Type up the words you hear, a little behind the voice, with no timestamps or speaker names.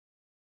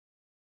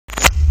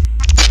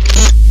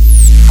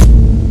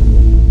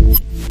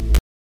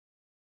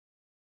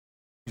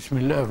بسم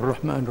الله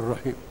الرحمن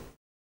الرحيم.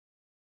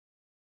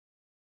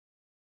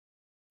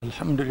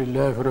 الحمد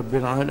لله رب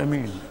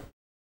العالمين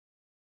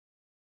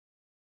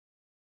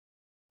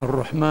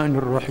الرحمن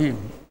الرحيم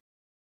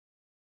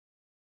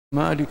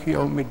مالك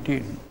يوم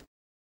الدين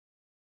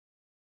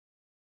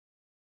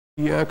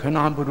إياك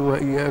نعبد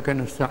وإياك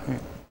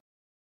نستعين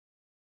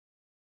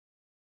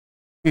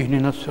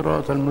اهدنا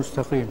الصراط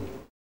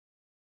المستقيم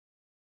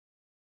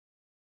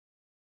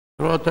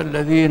صراط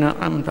الذين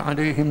أنعمت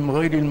عليهم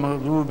غير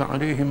المغضوب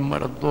عليهم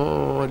ولا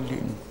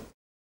الضالين.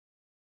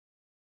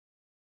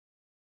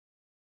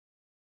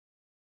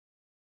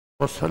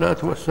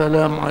 والصلاة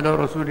والسلام على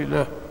رسول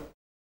الله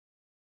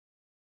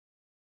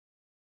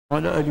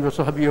وعلى آله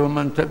وصحبه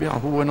ومن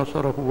تبعه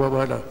ونصره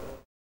ووالاه.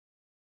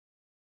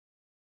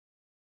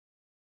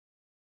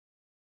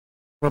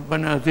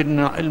 ربنا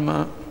زدنا علما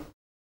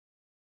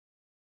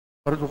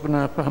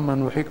وارزقنا فهما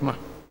وحكمة.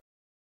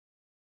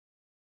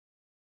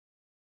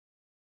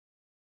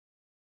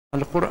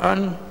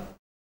 Al-Quran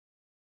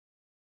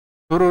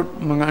turut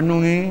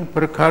mengandungi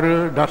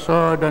perkara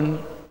dasar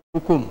dan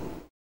hukum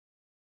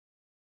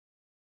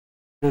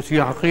dari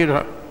segi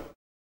akidah,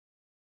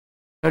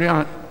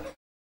 syariat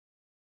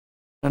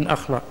dan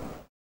akhlak.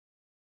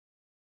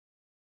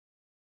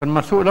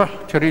 Termasuklah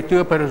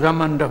cerita pada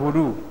zaman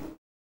dahulu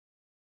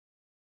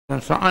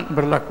dan saat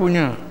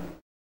berlakunya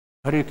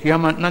hari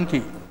kiamat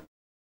nanti.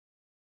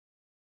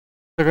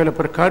 Segala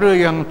perkara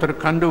yang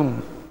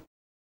terkandung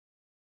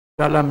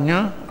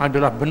dalamnya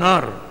adalah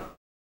benar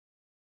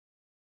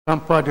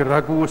tanpa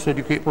diragu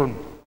sedikit pun,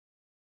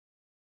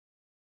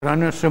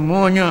 kerana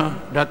semuanya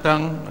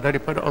datang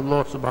daripada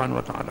Allah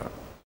Subhanahu wa taala.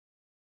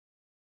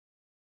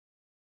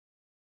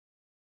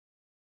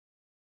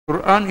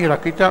 Quran ialah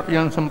kitab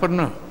yang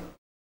sempurna.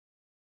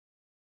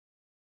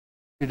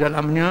 Di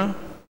dalamnya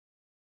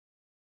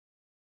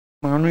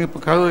mengandungi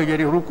perkara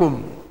jadi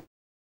hukum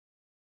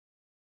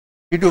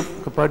hidup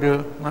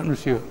kepada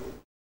manusia.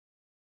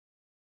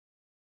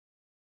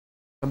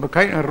 Dan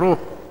berkaitan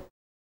roh,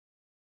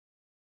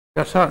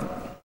 jasad,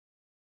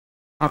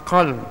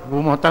 akal,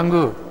 rumah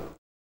tangga,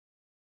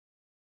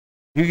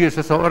 diri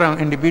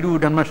seseorang, individu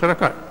dan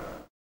masyarakat.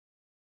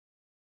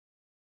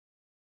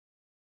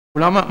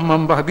 Ulama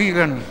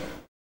membahagikan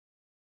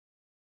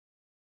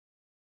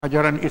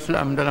ajaran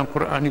Islam dalam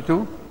Quran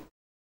itu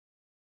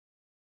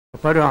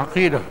kepada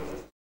akidah,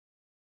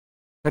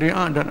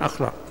 syariat dan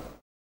akhlak.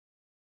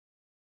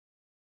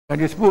 Dan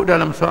disebut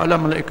dalam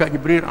soalan malaikat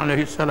Jibril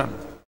alaihi salam,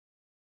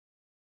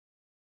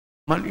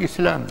 mal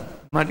Islam,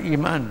 mal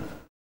iman,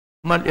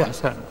 mal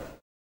ihsan.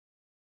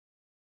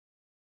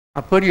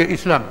 Apa dia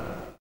Islam?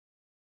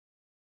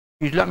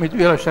 Islam itu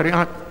ialah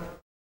syariat.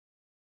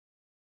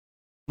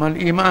 Mal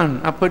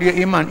iman, apa dia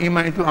iman?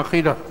 Iman itu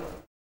akidah.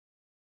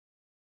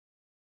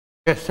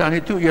 Ihsan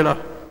itu ialah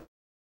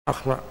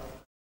akhlak.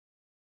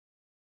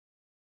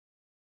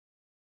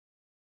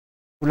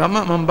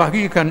 Ulama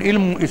membahagikan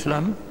ilmu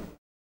Islam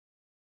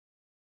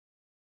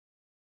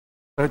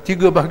pada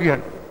 3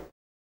 bahagian.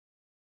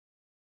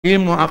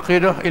 Ilmu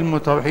akidah,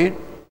 ilmu tauhid,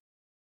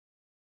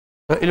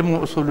 dan ilmu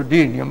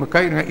usuluddin yang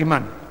berkaitan dengan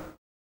iman.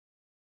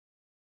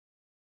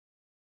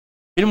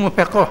 Ilmu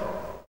fiqh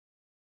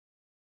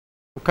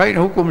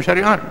berkaitan dengan hukum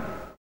syariat.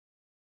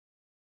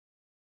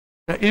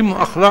 Dan ilmu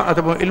akhlak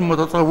ataupun ilmu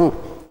tasawuf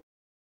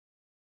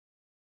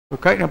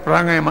berkaitan dengan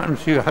perangai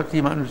manusia, hati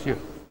manusia.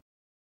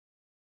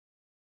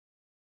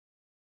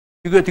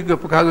 3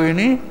 perkara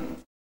ini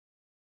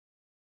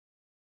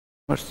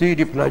mesti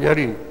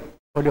dipelajari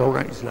oleh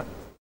orang Islam.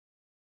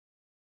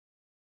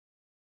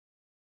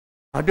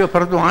 Ada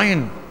fardu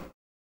ain,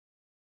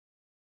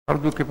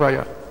 fardu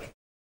kifayah.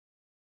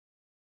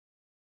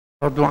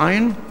 Fardu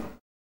ain,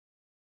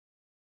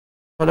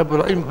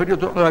 talabul ilm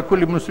fardhu ala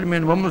kulli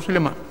muslimin wa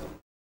muslimah.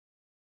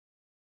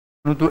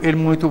 Menuntut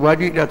ilmu itu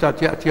wajib di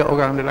atas tiap-tiap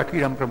orang, lelaki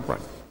dan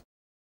perempuan.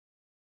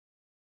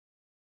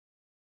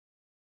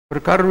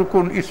 Perkara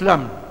rukun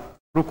Islam,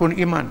 rukun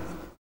iman,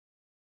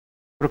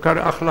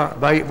 perkara akhlak,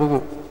 baik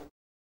buruk,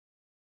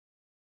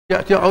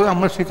 tiap-tiap orang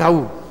mesti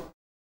tahu.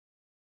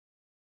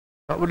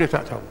 Tak boleh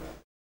tak tahu.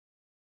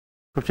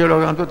 Kecuali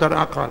orang tu tak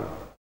ada akal,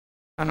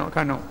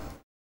 kanak-kanak,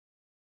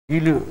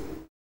 gila.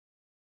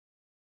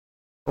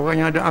 Orang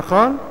yang ada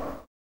akal,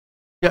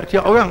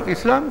 tiap-tiap orang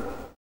Islam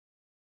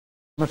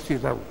mesti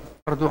tahu.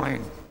 Fardu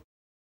ain.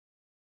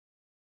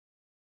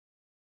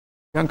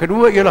 Yang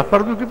kedua ialah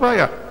fardu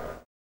kifayah.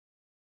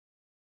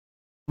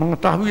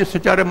 Mengetahui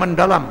secara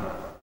mendalam,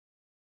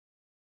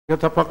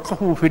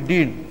 yatafaqahu fid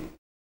din.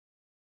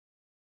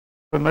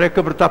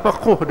 Mereka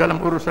bertafaqquh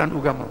dalam urusan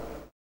agama.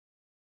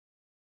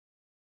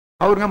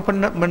 Tahu dengan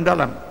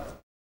mendalam.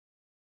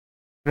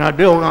 Kerana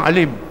ada orang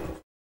alim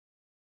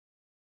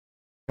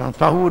yang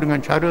tahu dengan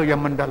cara yang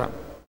mendalam.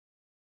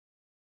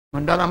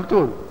 Mendalam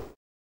betul.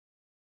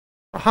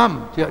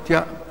 Faham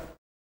tiap-tiap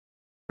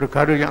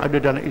perkara yang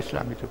ada dalam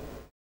Islam itu.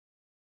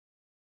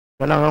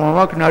 Dalam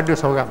agama kena ada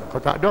seorang.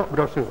 Kalau tak ada,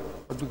 berdosa.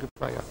 Fardu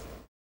kifayah.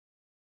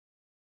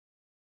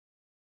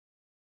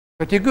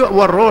 Ketiga,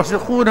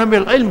 warasikhuna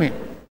bil ilmi.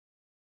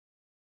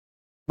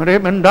 Mereka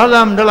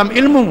mendalam dalam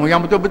ilmu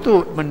yang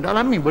betul-betul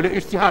mendalami, boleh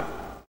ijtihad.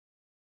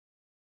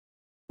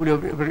 Boleh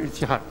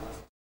berijtihad.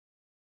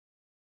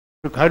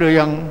 Perkara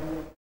yang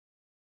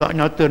tak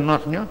nyata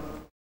nasnya,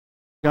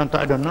 yang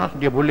tak ada nas,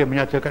 dia boleh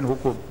menyatakan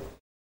hukum.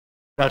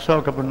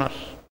 Dasar kepada nas.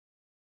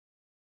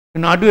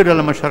 Kena ada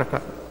dalam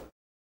masyarakat.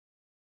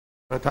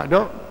 Kalau tak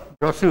ada,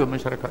 dosa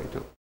masyarakat itu.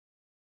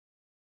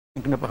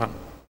 Yang kena faham.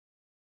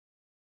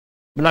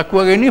 Berlaku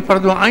hari ini,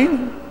 fardu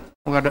ain,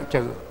 orang ada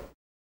cara.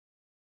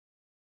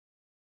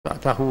 Tak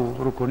tahu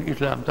rukun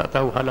Islam, tak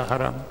tahu halal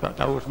haram, tak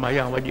tahu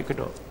sembahyang wajib ke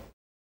tak.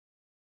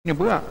 Ini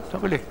berat, tak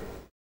boleh.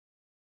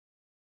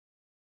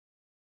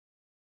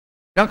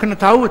 Yang kena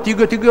tahu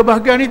tiga-tiga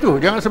bahagian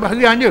itu, jangan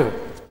sebahagian je.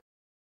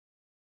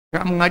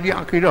 Tak mengaji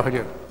akidah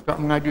je, tak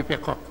mengaji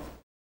fiqh.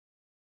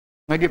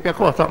 Mengaji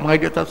fiqh tak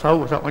mengaji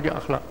tasawuf, tak mengaji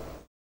akhlak.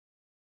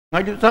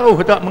 Mengaji tasawuf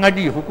tak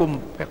mengaji hukum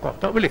fiqh,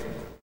 tak boleh.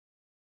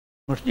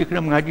 Mesti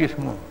kena mengaji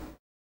semua.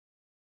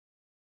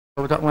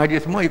 Kalau tak mengaji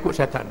semua, ikut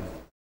syaitan.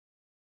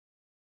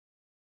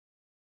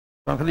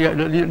 Maka dia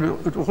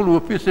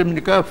udkhulu fi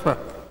silmi kaffah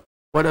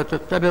wa la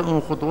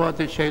tattabi'u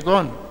khutuwati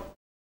syaitan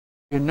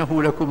innahu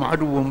lakum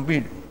aduwwun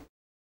mubin.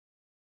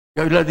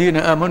 Ya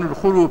ayyuhalladzina amanu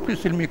udkhulu fi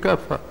silmi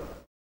kaffah.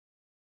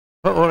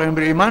 Orang yang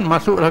beriman,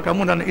 masuklah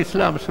kamu dalam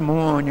Islam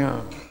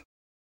semuanya.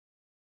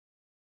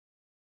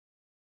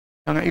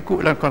 Jangan ikut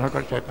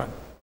langkah-langkah syaitan.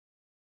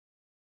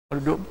 Kalau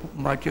duduk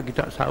baca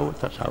kitab sahur,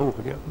 tak sahur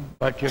je.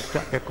 Baca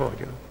kitab fiqh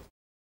je.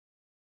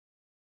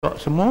 Tak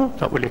semua,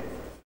 tak boleh.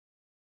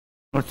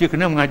 Mesti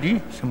kena mengaji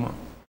semua.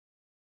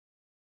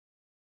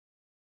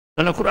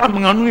 Dalam Quran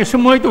mengandungi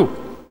semua itu.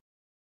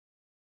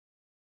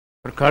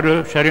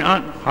 Perkara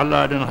syariat,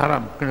 halal dan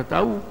haram. Kena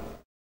tahu.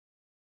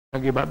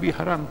 Lagi babi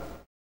haram.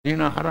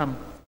 Zina haram.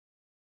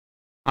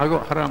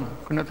 Arak haram.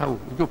 Kena tahu.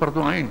 Itu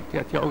fardu ain.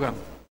 Tiap-tiap orang.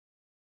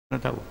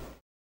 Kena tahu.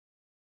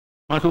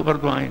 Masuk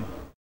fardu ain.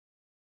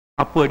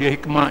 Apa dia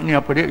hikmahnya,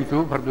 apa dia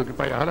itu, fardu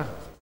kifayah lah.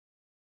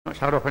 Nak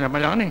syarah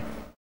panjang-panjang ni.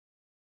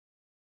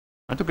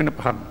 Itu kena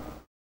faham.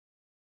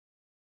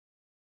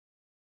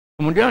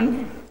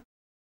 Kemudian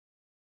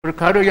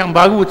perkara yang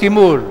baru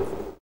timbul,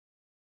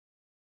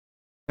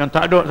 yang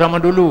tak ada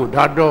zaman dulu,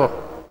 dah ada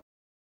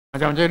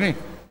macam-macam ni.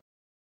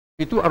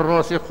 Itu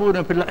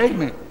ar-rasikhuna fil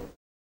ilmi.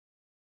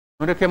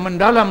 Mereka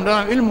mendalam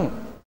dalam ilmu.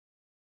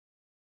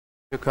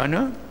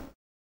 Kerana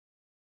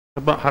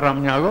sebab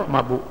haramnya arak,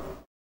 mabuk.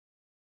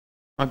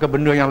 Maka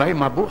benda yang lain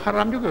mabuk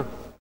haram juga.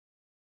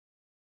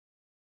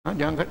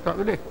 Jangan kata tak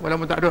boleh,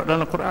 walaupun tak ada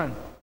dalam Quran.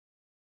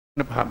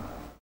 Kena faham.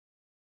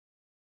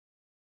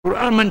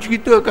 Quran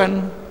menceritakan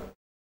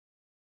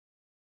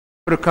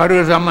perkara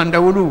zaman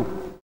dahulu.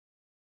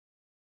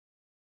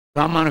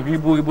 Zaman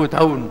ribu-ribu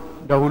tahun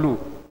dahulu.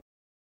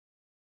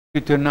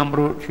 Cerita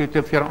Namrud,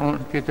 cerita Fir'aun,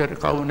 cerita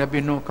kaum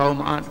Nabi Nuh,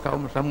 kaum Ad,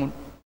 kaum Samud.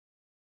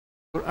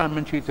 Quran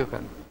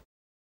menceritakan.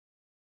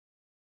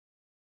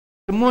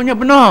 Semuanya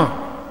benar.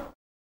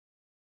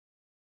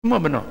 Semua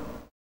benar.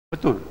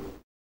 Betul.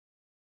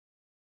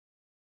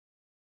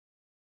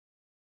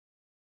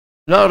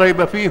 La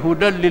raiba fihi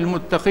hudan lil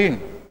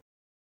muttaqin.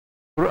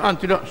 Quran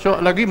tidak syak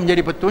lagi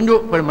menjadi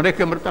petunjuk kepada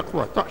mereka yang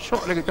bertakwa. Tak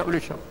syak lagi, tak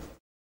boleh syak.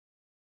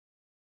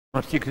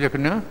 Mesti kita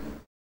kena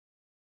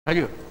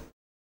saja.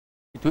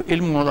 Itu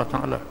ilmu Allah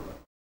Ta'ala.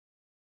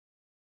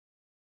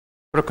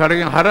 Perkara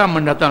yang haram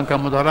mendatangkan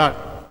mudarat.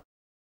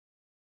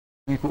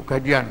 Mengikut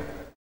kajian.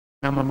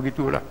 Memang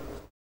begitulah.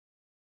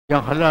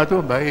 Yang halal tu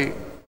baik.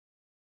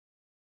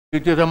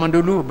 Cerita zaman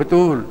dulu,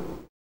 betul.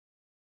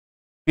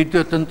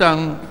 Cerita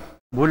tentang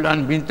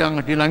bulan bintang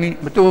di langit,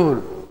 betul.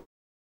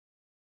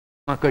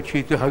 Maka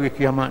cerita hari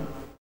kiamat,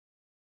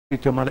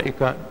 cerita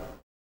malaikat,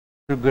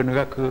 surga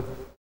neraka,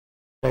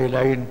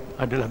 lain-lain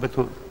adalah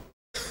betul.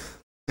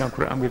 Yang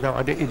Quran beritahu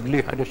ada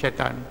iblis, ada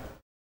syaitan,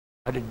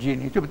 ada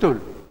jin, itu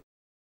betul.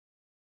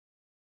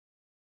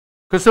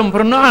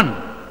 Kesempurnaan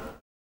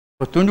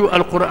petunjuk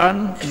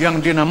Al-Quran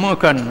yang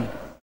dinamakan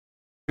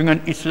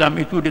dengan Islam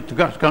itu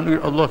ditegaskan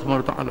oleh Allah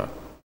SWT.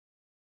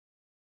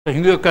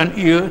 Sehingga kan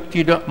ia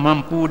tidak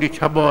mampu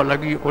dicabar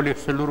lagi oleh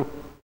seluruh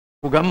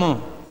agama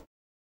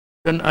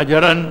dan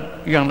ajaran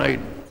yang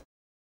lain.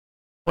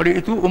 Oleh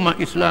itu umat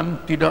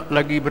Islam tidak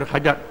lagi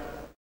berhajat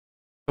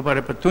kepada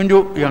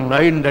petunjuk yang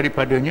lain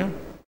daripadanya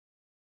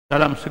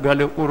dalam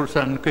segala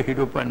urusan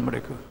kehidupan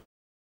mereka.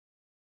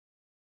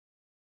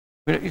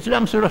 Bila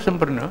Islam sudah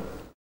sempurna,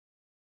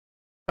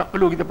 tak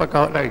perlu kita pakai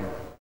hak lain.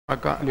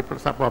 Pakai ahli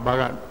falsafah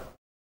barat,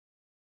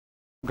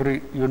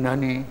 Greek,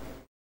 Yunani,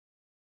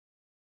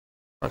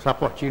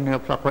 falsafah Cina,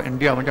 falsafah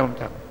India,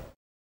 macam-macam.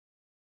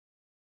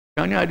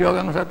 Yang ni ada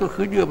orang satu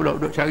kerja pula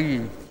duduk cari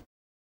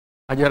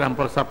ajaran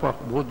falsafah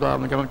Buddha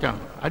macam-macam.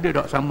 Ada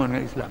tak sama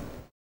dengan Islam?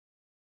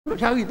 Duduk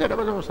cari tak ada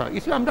pasal-pasal.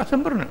 Islam dah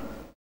sempurna.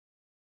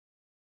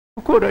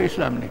 Cukup dah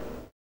Islam ni.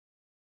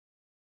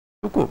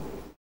 Cukup.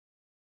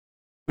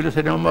 Bila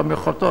Sayyidina Umar bin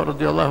Khattab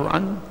radhiyallahu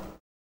anhu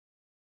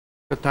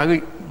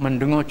tertarik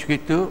mendengar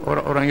cerita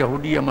orang-orang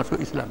Yahudi yang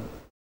masuk Islam.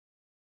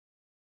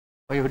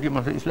 Orang Yahudi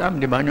masuk Islam,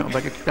 dia banyak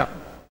baca kitab.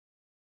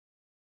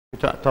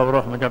 Kitab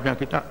Taurat, macam-macam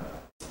kitab.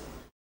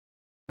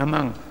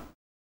 Memang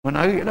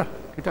Menariklah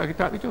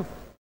kitab-kitab itu.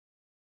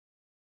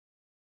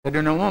 Jadi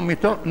orang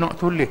minta nak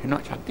tulis,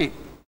 nak cantik.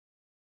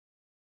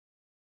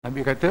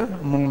 Nabi kata,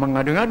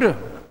 mengada-ngada.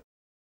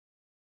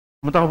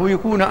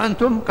 Mutahawiyukuna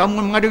antum,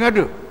 kamu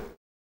mengada-ngada.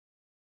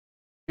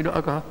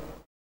 Tidakkah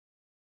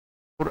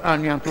Quran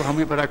yang Tuhan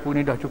beri pada aku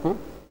ni dah cukup?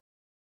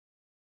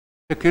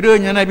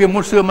 Sekiranya Nabi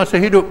Musa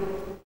masih hidup,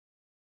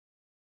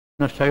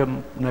 saya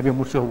Nabi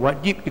Musa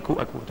wajib ikut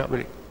aku, tak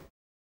boleh.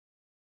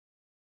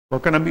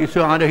 Bahkan Nabi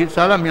Isa alaihi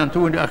salam yang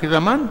turun di akhir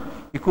zaman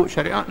ikut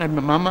syariat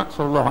Nabi Muhammad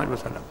sallallahu alaihi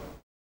wasallam.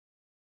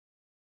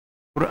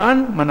 Quran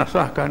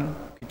menasahkan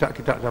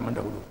kitab-kitab zaman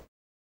dahulu.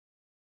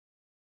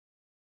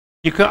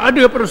 Jika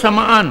ada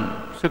persamaan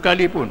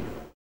sekalipun,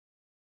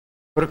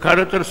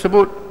 perkara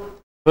tersebut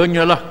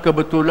hanyalah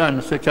kebetulan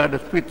secara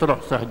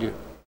fitrah sahaja.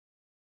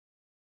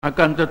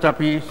 Akan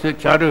tetapi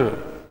secara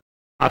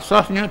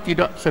asasnya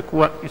tidak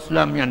sekuat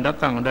Islam yang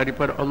datang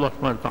daripada Allah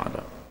SWT.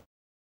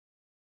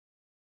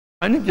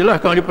 Ini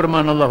jelaskan oleh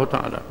firman Allah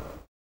Ta'ala.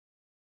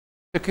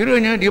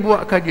 Sekiranya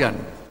dibuat kajian,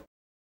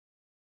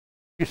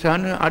 di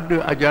sana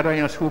ada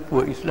ajaran yang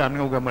serupa Islam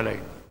dengan agama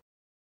lain.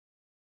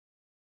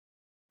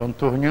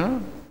 Contohnya,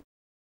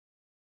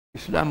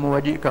 Islam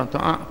mewajibkan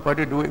taat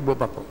pada dua ibu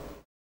bapa.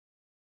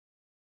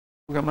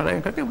 Agama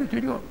lain kata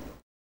begitu juga.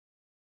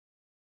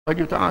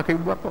 Wajib taat ke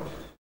ibu bapa.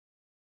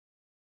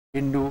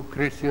 Hindu,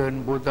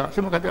 Kristian, Buddha,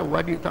 semua kata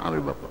wajib taat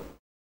ibu bapa.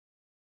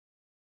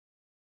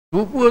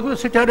 Rupa tu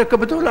secara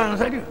kebetulan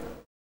saja.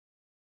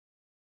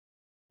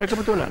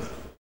 Kebetulan.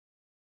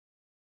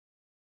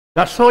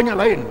 Dasarnya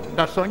lain.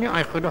 Dasarnya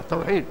akidah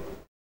tauhid.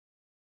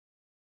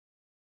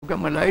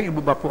 Agama lain ibu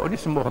bapa ni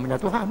sembah hanya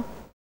Tuhan.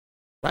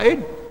 Lain.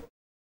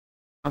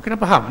 Kena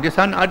faham. Di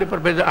sana ada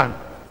perbezaan.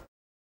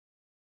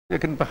 Dia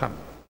kena faham.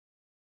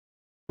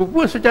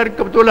 Rupa secara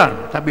kebetulan,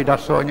 tapi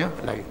dasarnya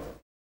lain.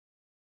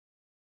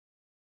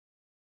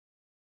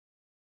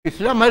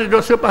 Islam ada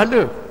dosa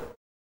pahala.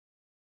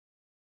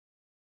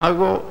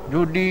 Agak,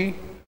 judi,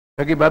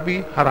 bagi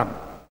babi, haram.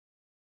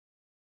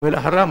 Bila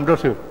haram,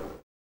 dosa.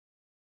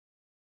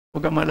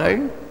 Agama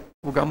lain,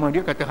 agama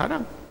dia kata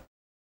haram.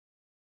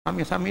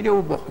 Sami-sami dia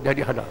ubah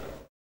jadi halal.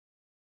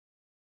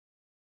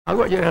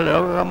 Agak jadi halal,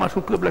 orang ramai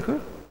suka belaka.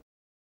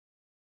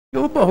 Dia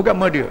ubah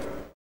agama dia.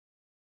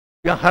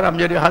 Yang haram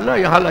jadi halal,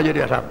 yang halal jadi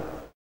haram.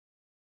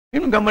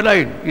 Ini agama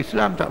lain.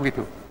 Islam tak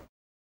begitu.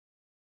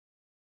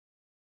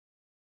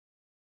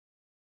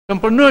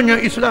 Sempurnanya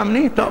Islam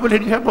ni tak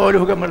boleh dicapai oleh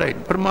agama lain.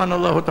 Firman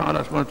Allah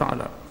Ta'ala SWT.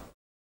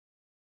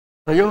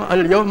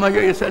 Al-yawma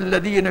ya'isa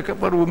alladhina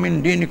kafaru min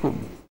dinikum.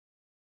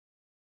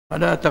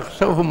 Fala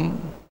takhshawhum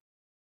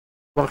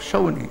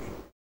wakhshawni.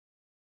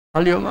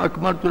 Al-yawma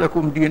akmaltu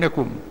lakum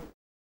dinakum.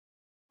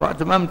 Wa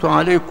atmamtu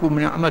alaykum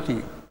ni'mati.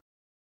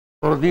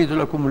 Wa raditu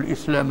lakum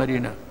al-islam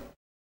madina.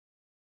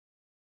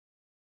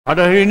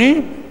 Pada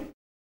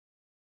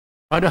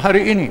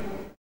hari ini,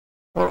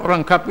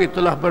 orang kafir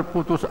telah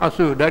berputus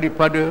asa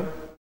daripada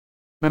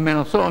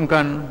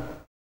memensongkan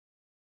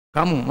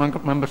kamu,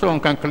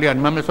 memensongkan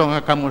kalian, memensongkan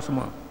kamu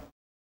semua.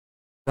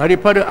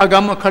 Daripada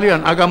agama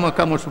kalian, agama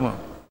kamu semua.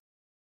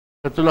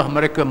 Setelah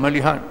mereka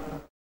melihat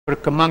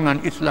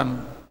perkembangan Islam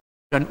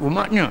dan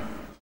umatnya,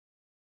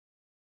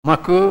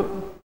 maka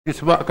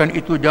disebabkan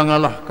itu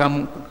janganlah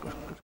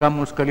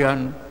kamu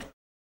sekalian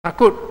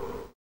takut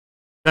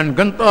dan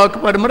gentar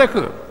kepada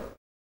mereka.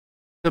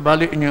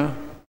 Sebaliknya,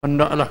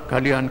 hendaklah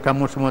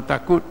kamu semua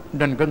takut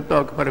dan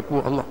gentar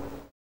kepada-Ku Allah.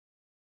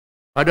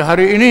 Pada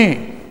hari ini,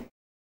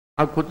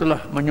 aku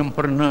telah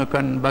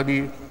menyempurnakan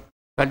bagi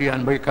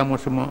kamu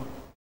semua,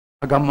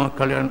 agama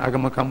kalian,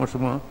 agama kamu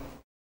semua.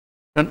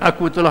 Dan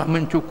aku telah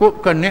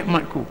mencukupkan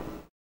nikmat-Ku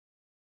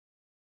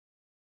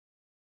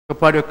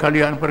kepada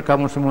kalian, kepada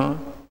kamu semua.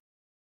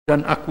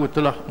 Dan aku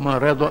telah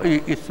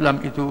meredai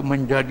Islam itu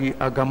menjadi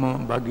agama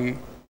bagi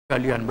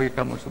kalian, bagi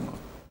kamu semua.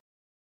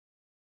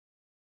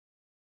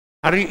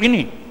 Hari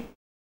ini,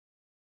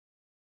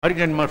 hari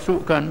yang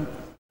dimasukkan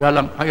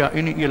dalam ayat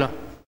ini ialah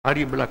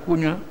hari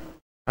berlakunya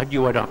Haji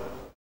Wada,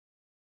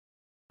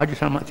 Haji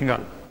Selamat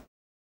Tinggal.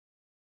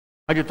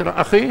 Haji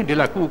terakhir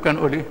dilakukan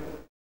oleh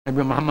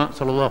Nabi Muhammad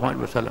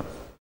SAW.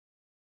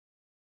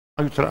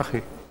 Haji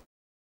terakhir.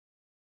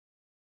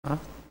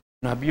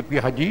 Nabi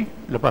pergi haji,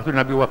 lepas tu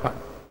Nabi wafat.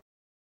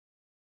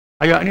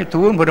 Ayat ini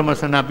turun pada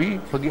masa Nabi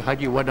pergi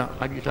Haji Wada,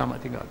 Haji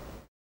Selamat Tinggal.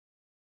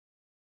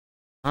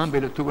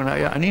 Bila turun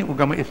ayat ini,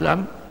 agama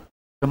Islam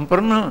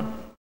sempurna.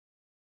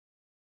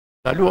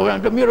 Lalu orang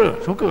gembira,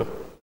 suka.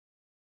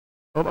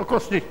 Orang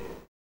kos dia.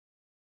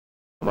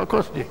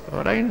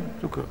 Orang lain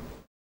suka.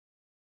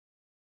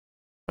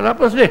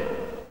 Kenapa sedih?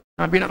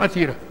 Nabi nak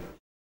mati dah.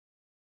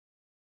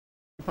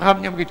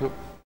 Fahamnya begitu.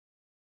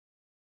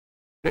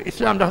 Dan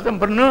Islam dah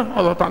sempurna,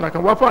 Allah Ta'ala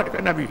akan wafat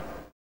dekat Nabi.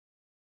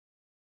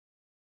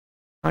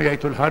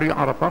 Iaitu hari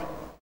Arafah.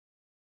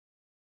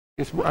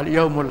 Disebut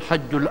Al-Yawmul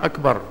Hajjul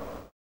Akbar.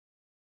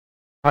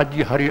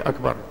 Haji hari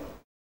akbar.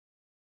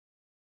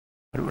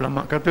 Ada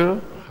ulama kata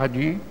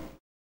haji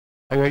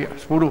hari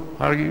 10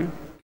 hari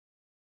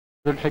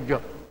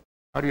Zulhijjah,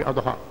 hari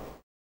Adha.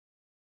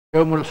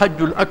 Yaumul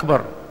Hajjul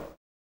Akbar.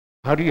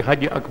 hari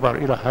Haji Akbar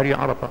ialah hari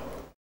Arafah.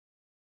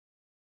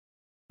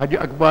 Haji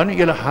Akbar ni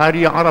ialah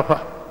hari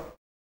Arafah.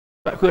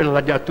 Tak kira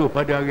jatuh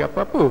pada hari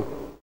apa-apa.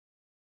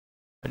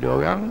 Ada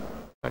orang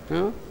kata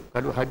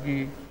kalau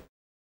haji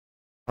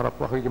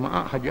Arafah hari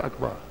Jumaat, Haji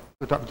Akbar.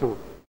 Itu tak betul.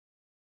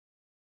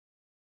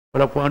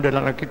 Walaupun ada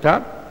dalam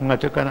kitab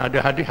mengatakan ada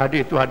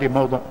hadis-hadis itu hadis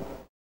maudhu'.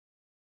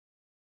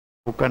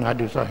 Bukan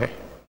hadis sahih.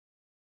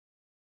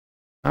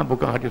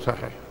 Bukan hadis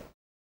sahih.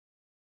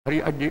 Hari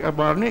Haji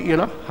Akbar ni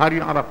ialah hari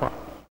Arafah.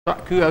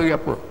 Tak kira hari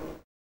apa.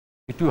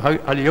 Itu hari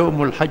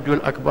Al-Yawmul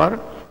Hajjul Akbar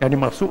yang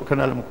dimasukkan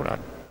dalam Quran.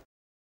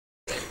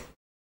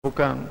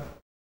 Bukan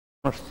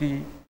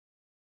mesti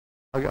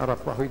hari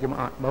Arafah, hari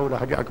Jumaat,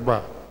 barulah Haji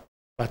Akbar.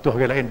 Lepas tu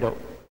hari lain tak.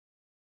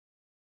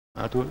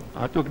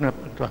 Itu kena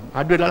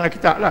ada dalam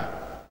kitab lah.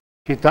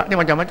 Kitab ni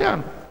macam-macam.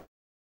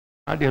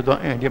 Ada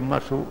dhaif dia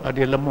masuk,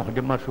 ada lemah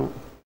dia masuk,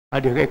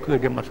 ada reka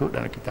dia masuk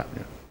dalam kitab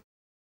ni.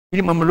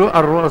 Ini memerlukan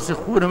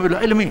ar-rasikhuna bil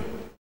ilmi,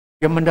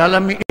 yang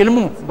mendalami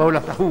ilmu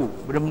barulah tahu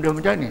benda-benda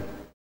macam ni.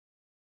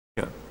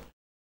 Ya.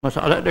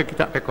 Masalah ada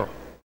kitab fiqh.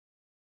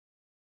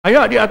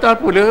 Ayat di atas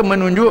pula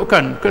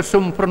menunjukkan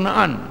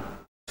kesempurnaan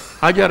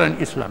ajaran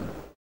Islam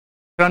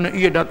kerana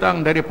ia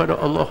datang daripada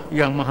Allah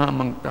yang Maha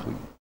mengetahui,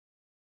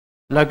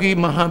 lagi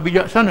Maha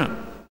bijaksana,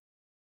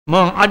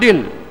 Maha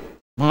adil,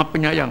 Maha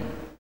penyayang,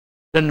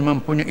 dan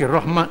mempunyai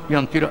rahmat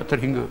yang tidak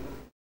terhingga.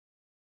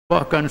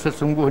 Bahkan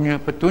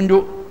sesungguhnya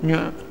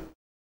petunjuknya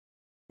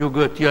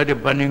juga tiada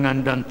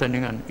bandingan dan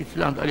tandingan.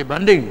 Islam tak boleh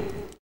banding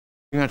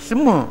dengan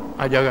semua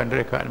ajaran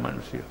rekaan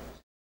manusia.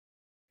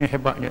 Ini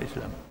hebatnya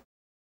Islam.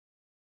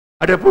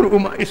 Adapun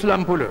umat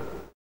Islam pula,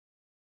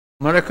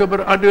 mereka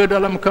berada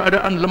dalam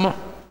keadaan lemah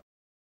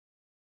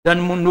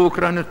dan mundur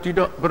kerana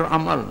tidak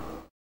beramal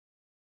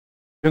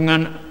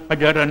dengan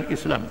ajaran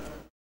Islam,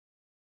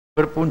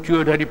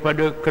 berpunca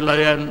daripada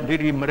kelalaian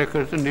diri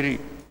mereka sendiri,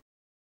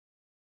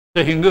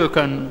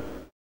 sehinggakan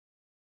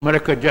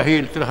mereka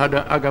jahil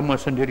terhadap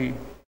agama sendiri,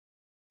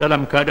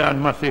 dalam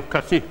keadaan masih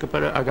kasih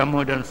kepada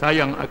agama dan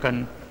sayang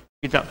akan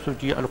kitab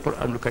suci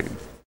Al-Quranul Karim.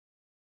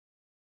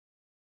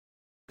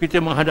 Kita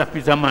menghadapi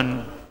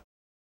zaman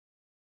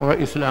orang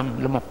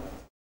Islam lemah,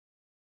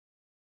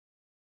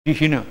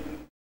 dihina,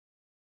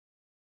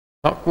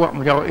 tak kuat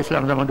macam orang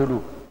Islam zaman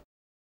dulu.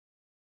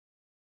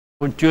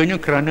 Puncanya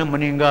kerana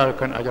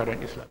meninggalkan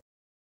ajaran Islam,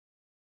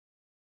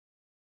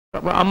 tak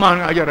beramal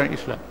dengan ajaran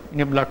Islam.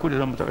 Ini berlaku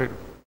dalam mutakhir.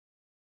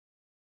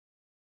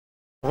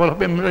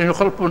 Walaupun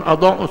khalfun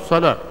adaa'us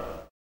salat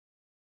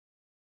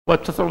wa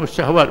tasawwuf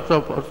syahwat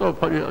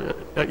sawfa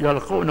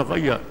yalqawna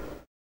ghayya.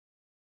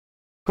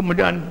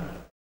 Kemudian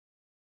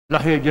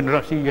lahir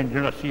generasi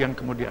yang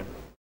kemudian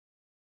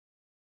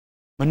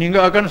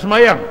meninggalkan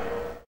sembahyang,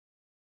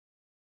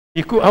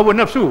 ikut hawa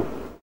nafsu,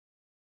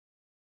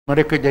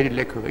 mereka jadi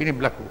leka. Ini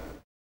berlaku.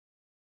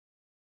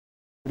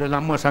 Sudah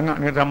lama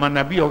sangat dengan zaman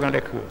Nabi orang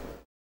leka.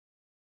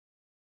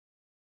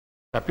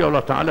 Tapi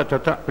Allah Ta'ala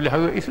tetap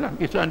pelihara Islam.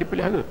 Islam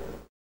dipelihara.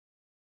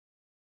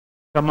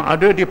 Sama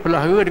ada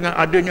dipelihara dengan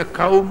adanya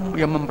kaum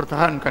yang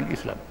mempertahankan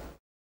Islam.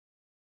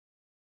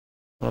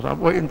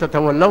 Wa in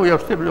tatawallaw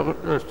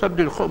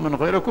yastabdil qauman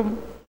ghairakum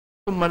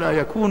thumma la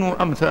yakunu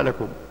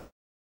amsalakum.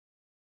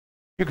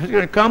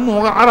 Jika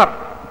kamu orang Arab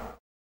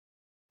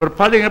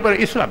berpaling daripada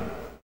Islam,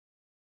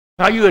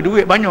 saya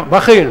duit banyak,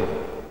 bakhil,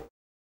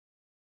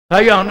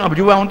 saya nak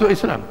berjuang untuk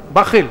Islam,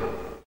 bakhil,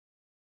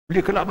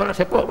 beli kelab bola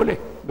sepak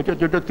boleh,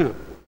 betul-betul,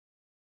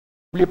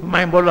 beli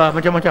pemain bola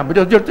macam-macam,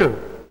 betul-betul,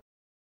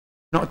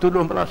 nak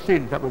tolong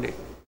Palestin tak boleh,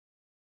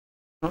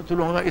 nak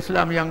tolong orang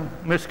Islam yang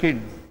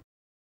miskin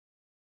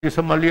di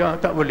Somalia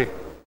tak boleh.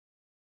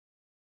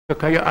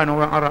 Kekayaan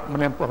orang Arab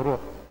melempah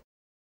roh,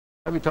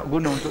 tapi tak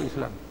guna untuk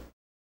Islam.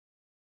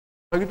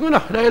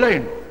 Begitulah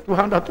lain-lain.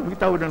 Tuhan dah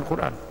beritahu dalam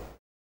Quran.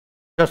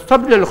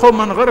 Yastabdil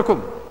qauman ghayrakum.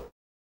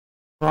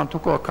 Tuhan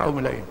tukar kaum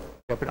lain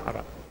daripada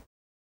Arab.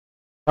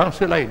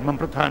 Bangsa lain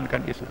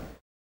mempertahankan Islam.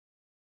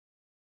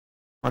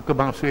 Maka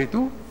bangsa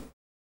itu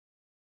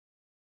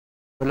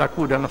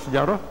berlaku dalam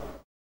sejarah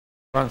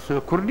bangsa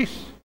Kurdis.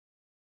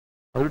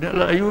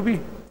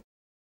 Al-Ayyubi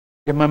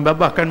yang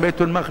membabahkan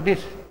Baitul Maqdis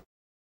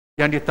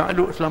yang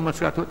ditakluk selama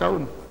 100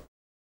 tahun.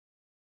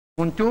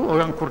 Muncul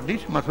orang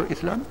Kurdis masuk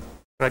Islam,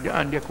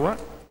 kerajaan dia kuat,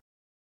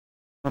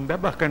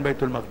 membabahkan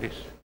Baitul Maqdis.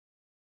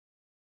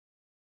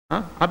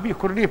 Habis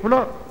Kurdis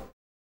pula,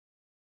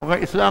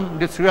 orang Islam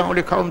diserang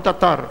oleh kaum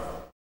Tatar.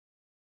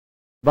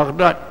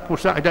 Baghdad,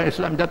 pusat ajaran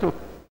Islam jatuh.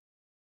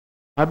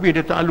 Habis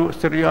dia takluk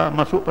Syria,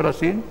 masuk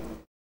Palestin.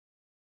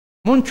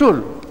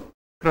 Muncul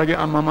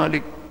kerajaan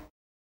Mamalik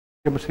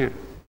di Mesir.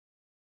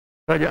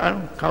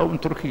 Kerajaan kaum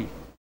Turki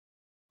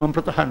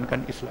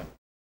mempertahankan Islam.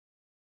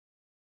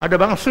 Ada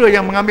bangsa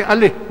yang mengambil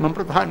alih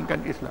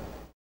mempertahankan Islam,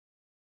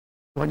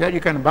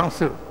 menjadikan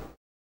bangsa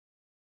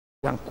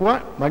yang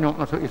kuat banyak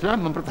masuk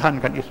Islam,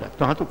 mempertahankan Islam.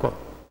 Tuhan tukar.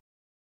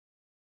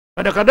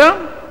 Kadang-kadang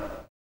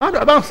ada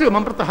bangsa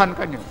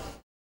mempertahankannya,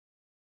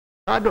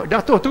 tak ada,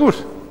 jatuh terus.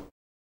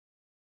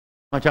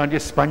 Macam di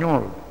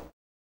Spanyol.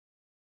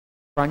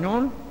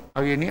 Spanyol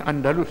hari ini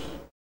Andalus,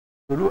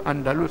 dulu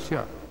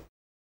Andalusia.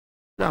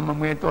 Islam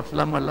memerintah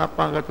selama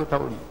 800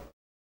 tahun.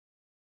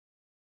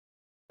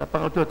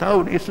 800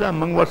 tahun Islam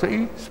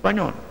menguasai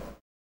Sepanyol.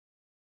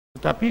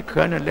 Tetapi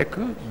kerana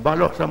leka,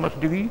 baloh sama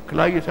sendiri,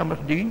 kelahi sama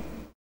sendiri,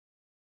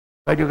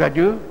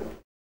 raja-raja,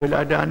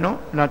 bila ada anak,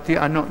 nanti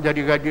anak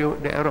jadi raja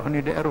daerah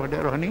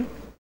ni,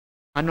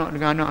 anak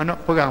dengan anak-anak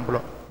perang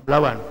pula,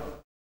 berlawan,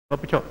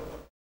 berpecah.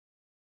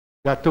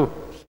 Jatuh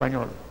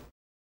Sepanyol.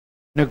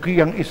 Negeri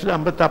yang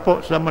Islam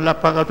bertapak selama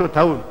 800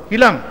 tahun,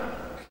 hilang.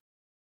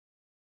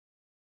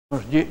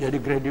 Masjid jadi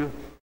gereja.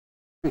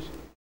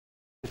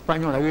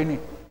 Sepanyol hari ni,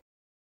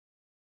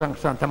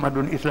 sang-sang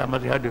tamadun Islam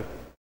masih ada.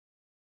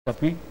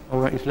 Tapi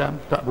orang Islam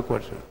tak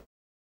berkuasa.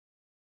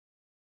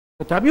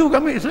 Tetapi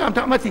agama Islam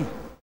tak mati.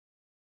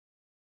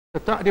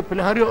 Tetap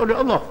dipelihara oleh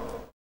Allah.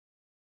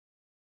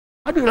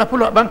 Adalah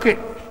pula bangkit.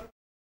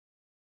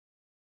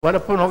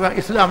 Walaupun orang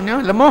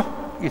Islamnya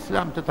lemah,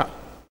 Islam tetap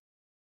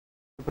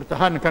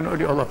dipertahankan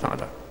oleh Allah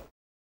Ta'ala.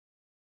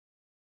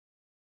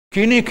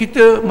 Kini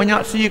kita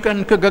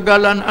menyaksikan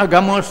kegagalan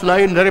agama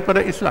selain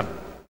daripada Islam.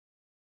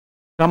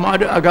 Sama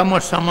ada agama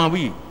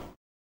Samawi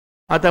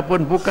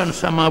ataupun bukan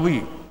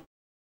Samawi.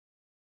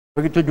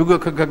 Begitu juga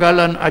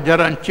kegagalan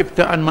ajaran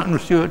ciptaan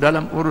manusia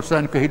dalam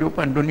urusan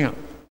kehidupan dunia.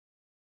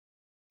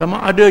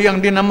 Sama ada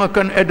yang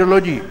dinamakan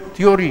ideologi,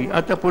 teori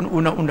ataupun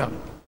undang-undang.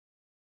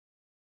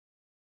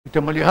 Kita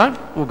melihat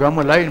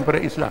agama lain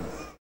pada Islam,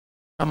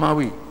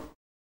 Samawi.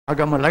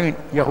 Agama lain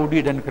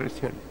Yahudi dan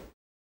Kristian.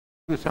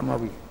 Itu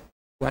Samawi.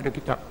 Yang ada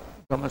kitab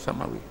agama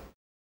Samawi.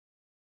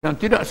 Yang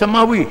tidak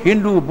Samawi,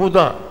 Hindu,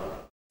 Buddha,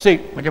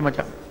 Sikh,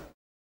 macam-macam.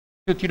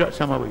 Itu tidak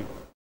Samawi.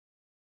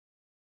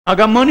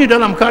 Agama ni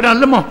dalam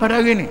keadaan lemah pada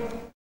hari ini.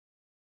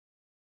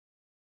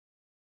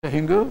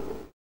 Sehingga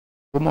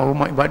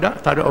rumah-rumah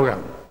ibadat tak ada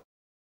orang.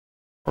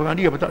 Orang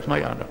dia pun tak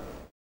sembahyang dah.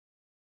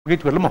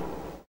 Begitu lemah.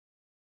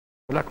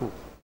 Berlaku.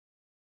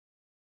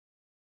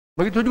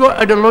 Begitu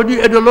juga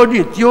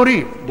ideologi,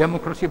 teori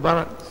demokrasi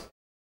barat,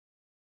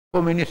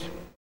 komunis,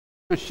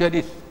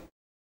 sosialis.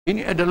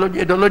 Ini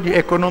ideologi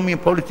ekonomi,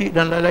 politik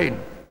dan lain-lain.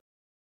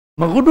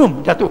 Merudum,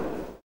 jatuh.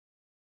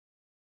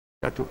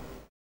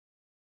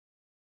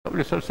 Tak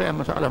boleh selesai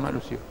masalah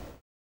manusia.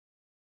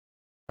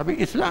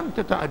 Tapi Islam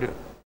tetap ada.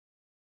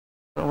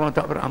 Orang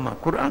tak beramal.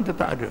 Quran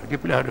tetap ada,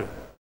 dipelihara.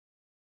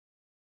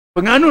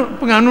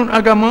 Penganut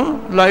agama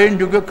lain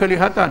juga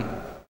kelihatan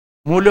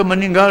mula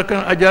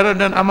meninggalkan ajaran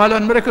dan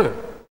amalan mereka.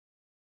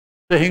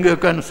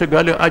 Sehinggakan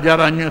segala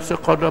ajarannya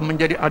sekadar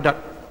menjadi adat,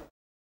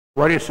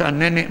 warisan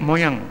nenek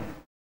moyang.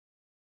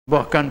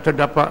 Bahkan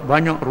terdapat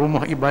banyak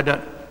rumah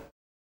ibadat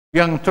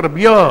yang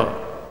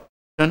terbiar.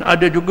 Dan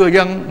ada juga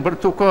yang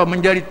bertukar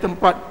menjadi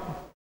tempat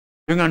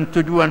dengan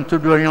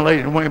tujuan-tujuan yang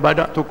lain. Rumah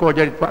ibadat tukar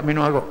jadi tempat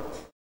minum arak.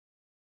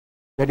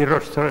 Jadi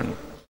restoran.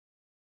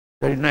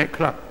 Jadi night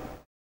club.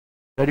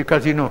 Jadi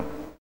kasino.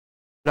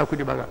 Laku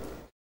di barat.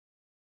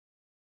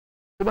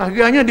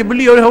 Sebahagiannya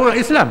dibeli oleh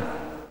orang Islam.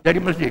 Jadi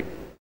masjid.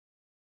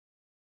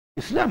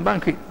 Islam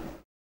bangkit.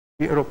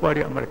 Di Eropah,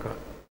 di Amerika.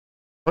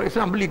 Orang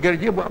Islam beli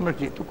gereja buat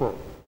masjid. Tukar.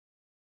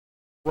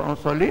 Buang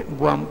solid,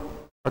 buang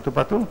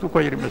patung-patung,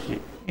 tukar jadi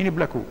masjid. Ini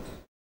berlaku.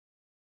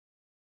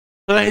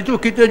 Selain itu,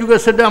 kita juga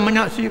sedang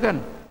menyaksikan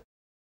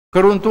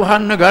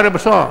keruntuhan negara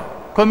besar,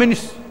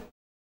 komunis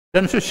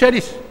dan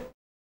sosialis,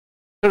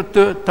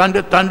 serta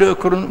tanda-tanda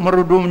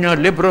merudumnya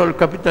liberal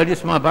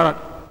kapitalisme barat.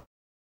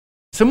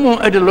 Semua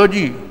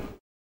ideologi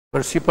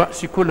bersifat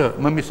sekular,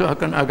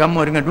 memisahkan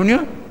agama dengan dunia,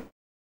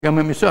 yang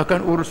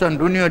memisahkan urusan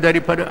dunia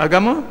daripada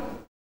agama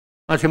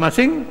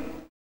masing-masing,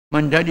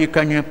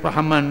 menjadikannya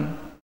pahaman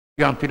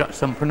yang tidak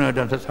sempurna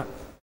dan sesat.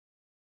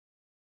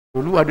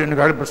 Dulu ada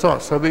negara besar,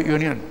 Soviet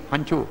Union,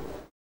 hancur.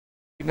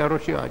 Tinggal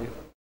Rusia aja.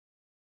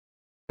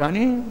 Dan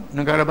ini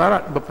negara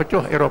barat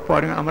berpecah,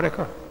 Eropah dengan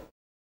Amerika.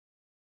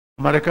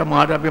 Mereka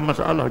menghadapi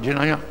masalah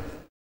jenayah.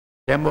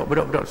 Tembak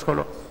budak-budak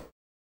sekolah.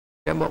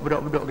 Tembak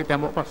budak-budak ke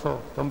tembak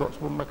pasar. Tembak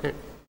supermarket.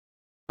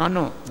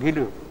 Anak,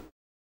 gila.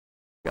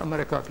 Di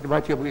Amerika, kita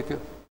baca begitu.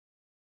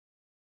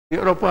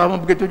 Di Eropah pun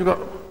begitu juga.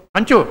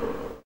 Hancur.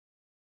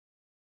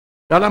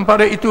 Dalam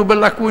pada itu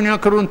berlakunya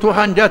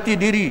keruntuhan jati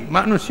diri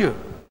manusia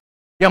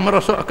yang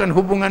merosakkan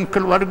hubungan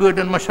keluarga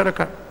dan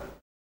masyarakat.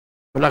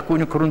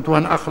 Berlakunya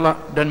keruntuhan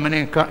akhlak dan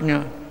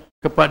meningkatnya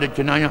kepada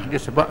jenayah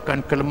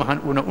disebabkan kelemahan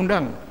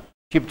undang-undang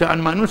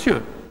ciptaan manusia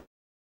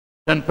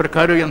dan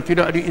perkara yang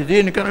tidak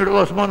diizinkan oleh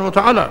Allah Subhanahu Wa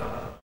Taala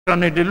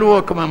kerana di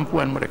luar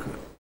kemampuan mereka.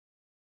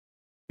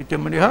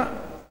 Kita melihat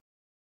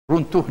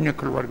runtuhnya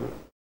keluarga.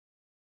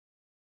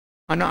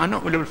 Anak-anak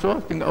boleh besar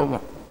tinggal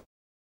rumah.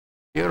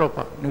 Di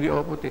Eropah, negeri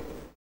orang putih.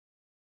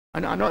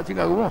 Anak-anak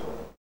tinggal rumah.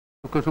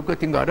 Suka-suka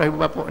tinggal dah ibu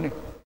bapa ni.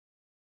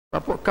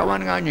 Bapa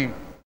kawan dengan anjing.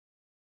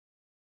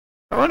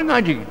 Kawan dengan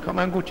anjing, kawan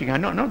dengan kucing.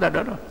 Anak-anak tak ada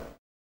dah.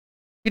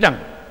 Hilang.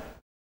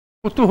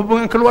 Putus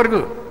hubungan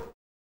keluarga.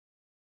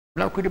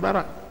 Berlaku di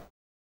barat.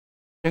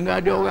 Sehingga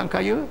ada orang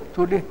kaya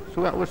tulis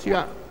surat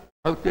wasiat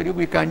harta dia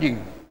beri ke anjing.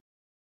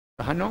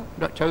 Anak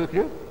tak cara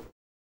dia.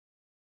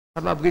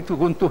 Kalau begitu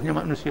runtuhnya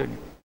manusia ni.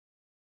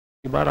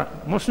 Di barat.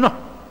 Musnah.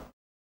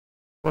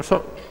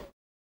 Kosok.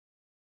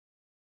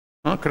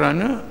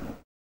 Kerana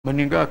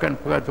meninggalkan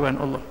peraturan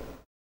Allah.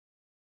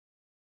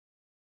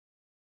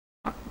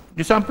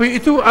 Di samping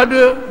itu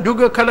ada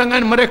juga kalangan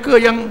mereka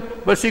yang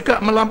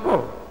bersikap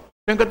melampau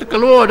yang kata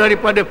keluar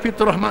daripada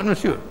fitrah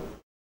manusia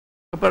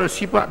kepada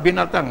sifat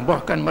binatang,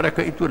 bahkan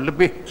mereka itu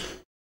lebih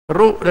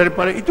teruk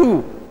daripada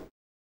itu,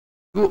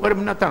 teruk pada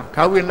binatang,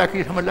 kahwin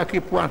laki sama laki,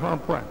 puan sama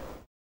puan.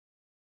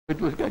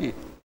 Itu sekali,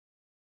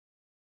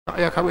 tak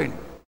payah kahwin,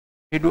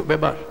 hidup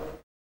bebas,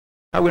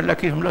 kahwin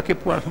laki sama laki,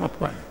 puan sama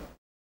puan,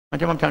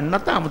 macam-macam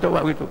binatang betul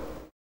buat begitu.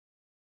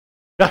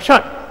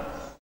 Dahsyat,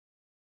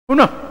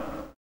 punah.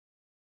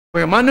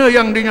 Bagaimana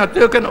yang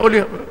dinyatakan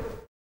oleh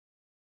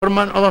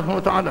firman Allah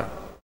SWT,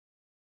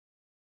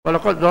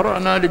 walaqad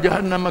zara'na li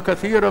jahannama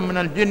katsiran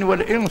minal jinn wal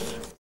ins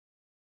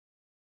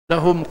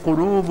lahum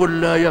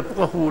qulubun la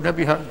yafqahuna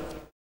biha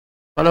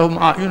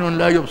walahum a'yunun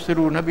la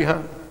yubsiruna biha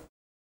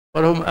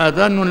walahum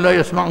adhanun la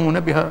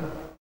yasma'una biha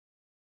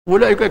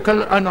ulaika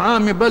kal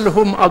an'ami bal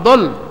hum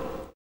adall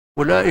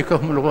ulaika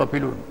humul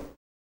ghafilun.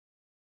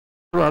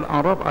 Surah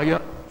Al-A'raf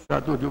ayat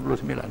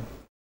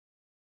 179.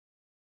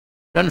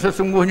 Dan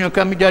sesungguhnya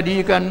kami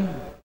jadikan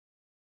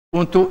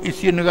untuk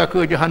isi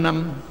neraka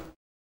jahanam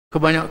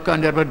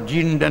kebanyakan daripada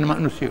jin dan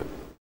manusia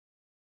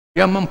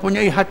yang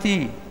mempunyai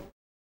hati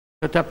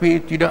tetapi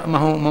tidak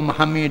mahu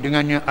memahami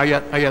dengannya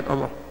ayat-ayat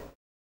Allah,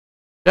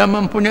 yang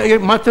mempunyai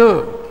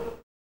mata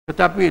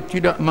tetapi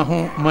tidak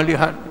mahu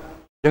melihat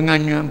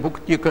dengannya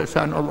bukti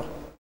keesaan Allah,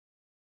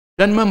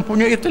 dan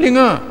mempunyai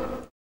telinga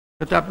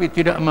tetapi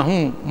tidak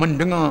mahu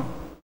mendengar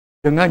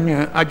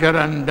dengannya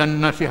ajaran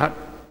dan nasihat.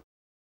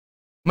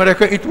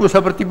 Mereka itu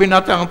seperti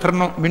binatang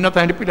ternak,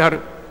 binatang yang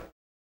dipelihara,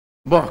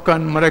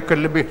 bahkan mereka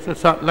lebih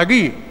sesat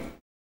lagi.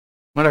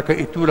 Mereka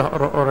itulah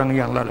orang-orang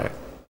yang lalai.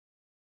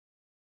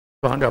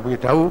 Tuhan dah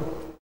beritahu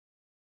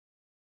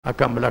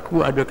akan berlaku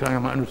ada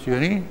kalangan manusia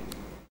ni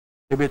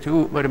lebih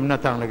teruk pada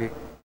binatang lagi.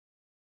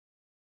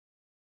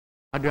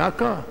 Ada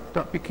akal,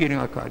 tak fikir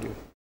dengan akal dia,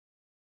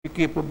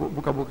 fikir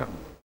bukan-bukan.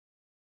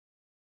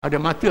 Ada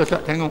mata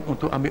tak tengok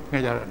untuk ambil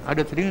pengajaran,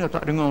 ada telinga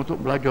tak dengar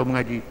untuk belajar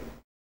mengaji,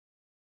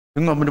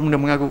 dengar benda-benda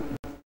mengarut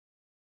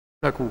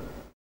laku.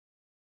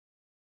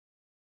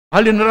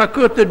 Ahli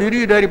neraka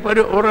terdiri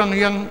daripada orang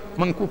yang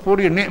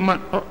mengkufuri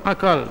nikmat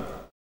akal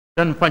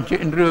dan panca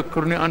indera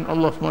kurniaan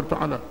Allah SWT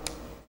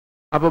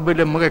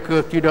apabila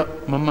mereka tidak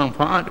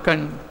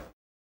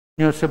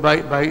memanfaatkannya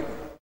sebaik-baik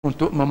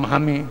untuk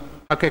memahami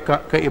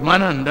hakikat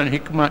keimanan dan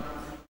hikmat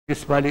di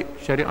sebalik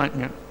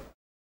syariatnya.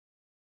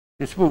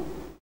 Disebut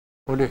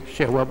oleh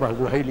Syekh Wabah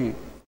Zuhaili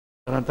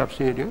dalam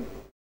tafsir dia,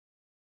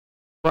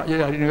 sebab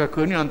jadi ahli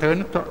neraka ni antara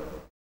ni tak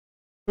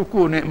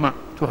syukur nikmat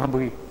Tuhan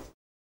beri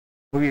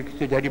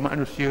kita jadi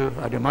manusia,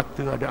 ada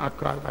mata, ada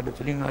akal, ada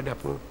telinga, ada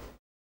apa,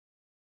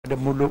 ada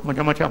mulut,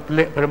 macam-macam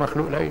pelik pada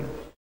makhluk lain,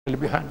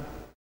 kelebihan.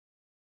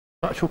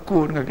 Tak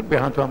syukur dengan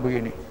kelebihan Tuhan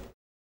beri ni,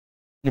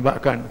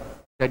 menyebabkan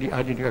jadi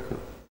ahli neraka.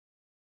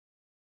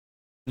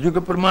 Juga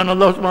firman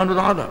Allah Subhanahu wa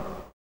taala,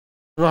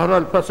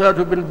 zahara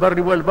al-fasadu bil barri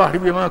wal bahri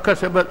bima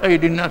kasabat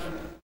aydin nas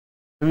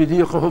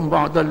yudhiquhum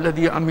ba'da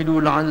alladhi amilu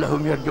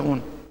la'allahum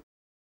yarji'un.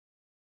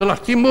 Telah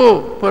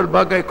timbul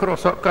pelbagai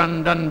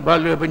kerosakan dan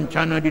bala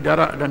bencana di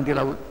darat dan di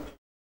laut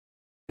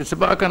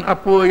disebabkan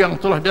apa yang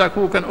telah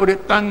dilakukan oleh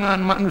tangan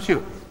manusia.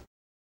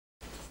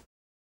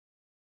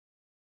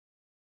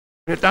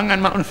 Oleh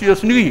tangan manusia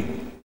sendiri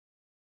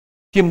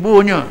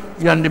timbulnya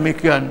yang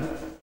demikian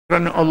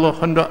kerana Allah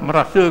hendak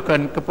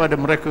merasakan kepada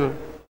mereka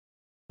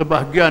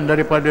sebahagian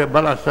daripada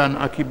balasan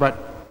akibat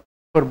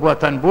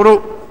perbuatan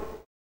buruk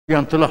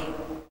yang telah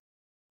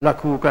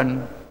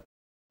lakukan,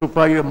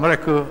 supaya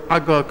mereka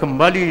agar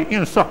kembali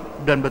insaf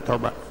dan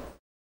bertaubat.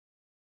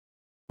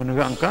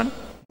 Menegangkan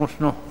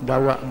musnah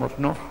darat,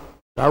 musnah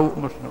laut,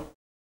 musnah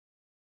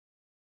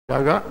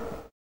darat,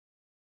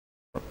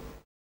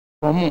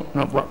 komuk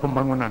nak buat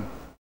pembangunan,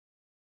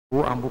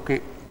 buang bukit,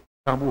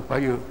 tambuh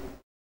paya,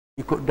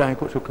 ikut dan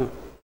ikut suka,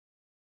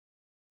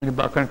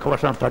 menyebabkan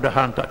kawasan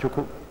padahan tak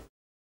cukup,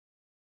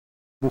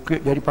 bukit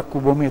jadi paku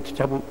bumi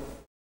tercabut,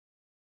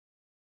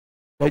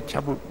 jadi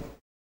cabut.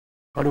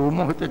 Kalau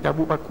rumah kita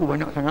cabut paku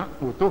banyak sangat,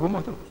 utuh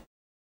rumah tu.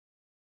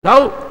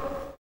 Laut,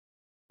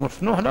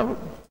 musnah laut.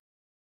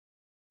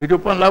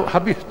 Hidupan laut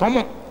habis,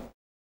 tomok.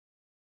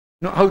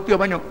 Nak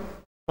hautia banyak.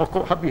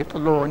 Pokok habis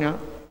telurnya,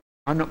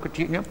 anak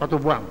kecilnya,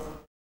 patut buang.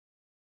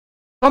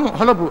 Tomok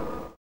halabut.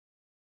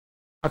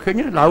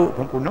 Akhirnya laut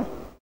pun punah,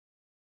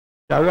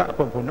 darat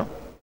pun punah.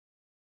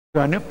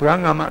 Kerana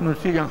perangai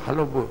manusia yang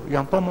halabut,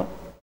 yang tomok.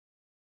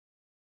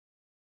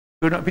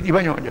 Dia nak piti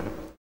banyak je.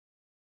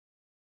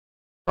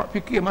 Tak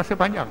fikir masa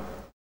panjang.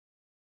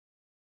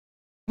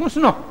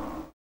 Musnah.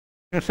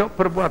 Sebab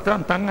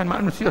perbuatan tangan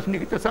manusia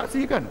sendiri kita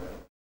saksikan.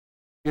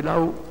 Di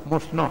laut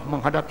musnah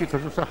menghadapi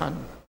kesusahan.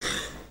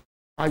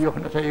 Ayuh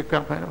nak saya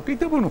ikan,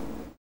 kita bunuh.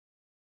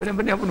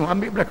 Benar-benar bunuh,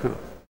 ambil belaka.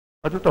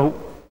 Lepas tu tahu.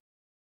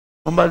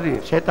 Membazir,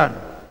 syaitan.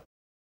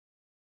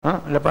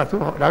 Lepas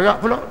tu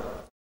darat pula.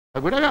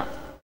 Lagu darat.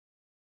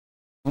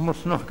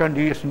 Memusnahkan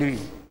diri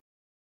sendiri.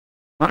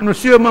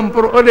 Manusia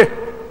memperoleh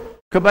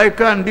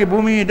kebaikan di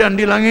bumi dan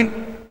di langit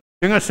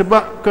dengan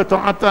sebab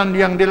ketaatan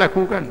yang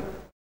dilakukan.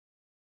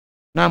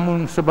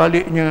 namun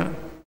sebaliknya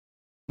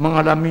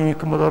mengalami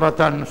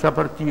kemudaratan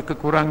seperti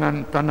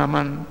kekurangan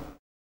tanaman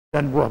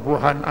dan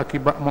buah-buahan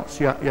akibat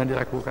maksiat yang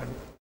dilakukan.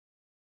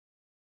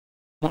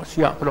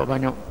 Maksiat pula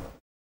banyak,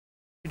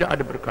 tidak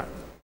ada berkat.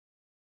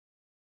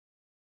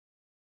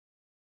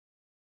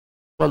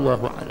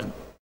 Wallahu a'lam.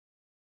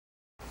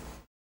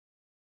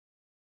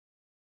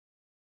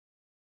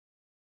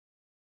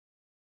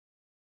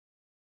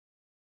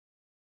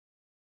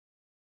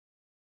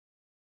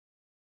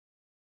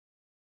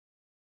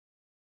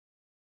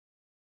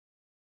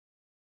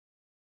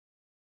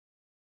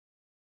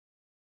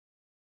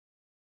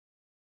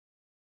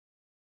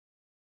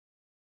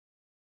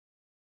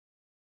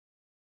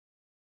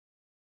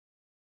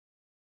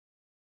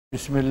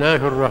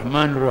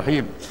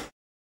 Bismillahirrahmanirrahim.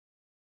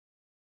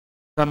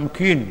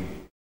 Tamkin,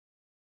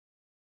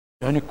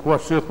 yakni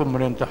kuasa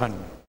pemerintahan.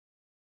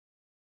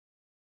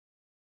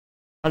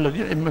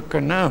 Alladzi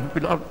immakkannahu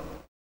fil ard.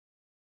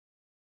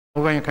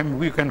 Orang yang kami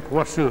berikan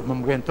kuasa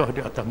memerintah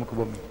di atas muka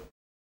bumi.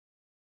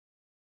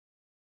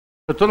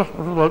 Setelah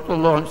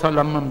Rasulullah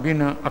SAW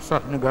membina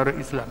asas negara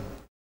Islam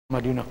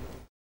Madinah,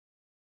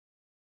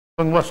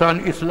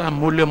 penguasaan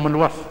Islam mula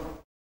meluas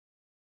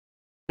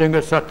sehingga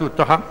satu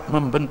tahap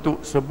membentuk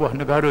sebuah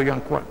negara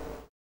yang kuat.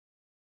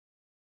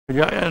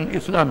 Kejayaan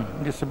Islam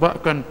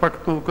disebabkan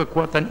faktor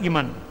kekuatan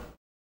iman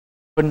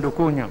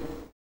pendukungnya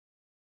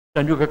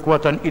dan juga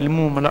kekuatan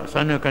ilmu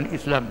melaksanakan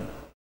Islam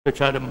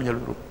secara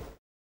menyeluruh.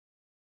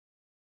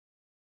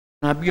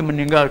 Nabi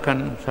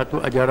meninggalkan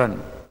satu ajaran,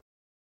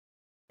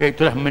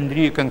 iaitu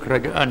mendirikan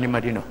kerajaan di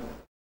Madinah.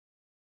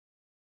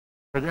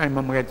 Kerajaan yang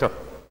memerintah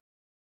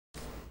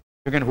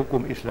dengan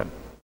hukum Islam.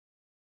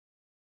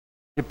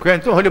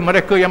 Diperintah oleh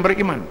mereka yang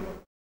beriman,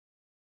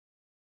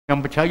 yang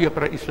percaya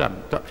pada Islam,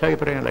 tak percaya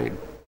pada yang lain.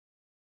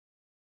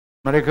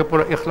 Mereka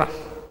pula ikhlas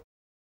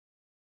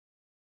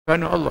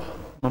kerana Allah,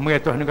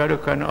 memerintah negara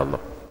kerana Allah.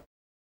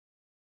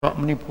 Tak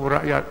menipu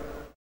rakyat,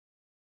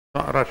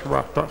 tak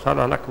rasuah, tak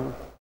salah laku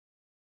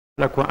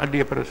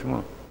adil pada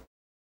semua.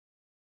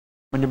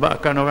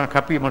 Menyebabkan orang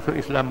kafir masuk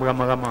Islam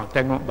beramai-ramai.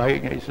 Tengok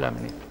baiknya Islam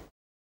ini.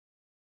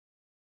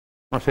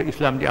 Masa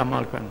Islam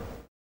diamalkan.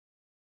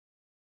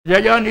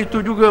 Kejayaan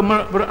itu juga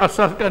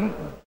berasaskan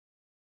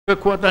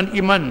kekuatan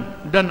iman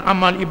dan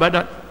amal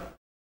ibadat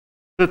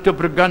serta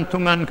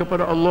bergantungan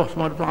kepada Allah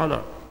SWT.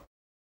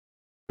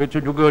 Itu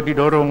juga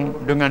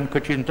didorong dengan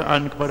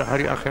kecintaan kepada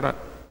hari akhirat.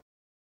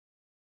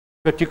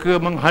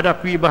 Ketika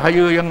menghadapi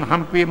bahaya yang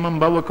hampir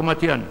membawa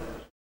kematian,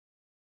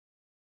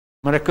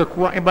 mereka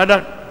kuat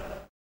ibadat,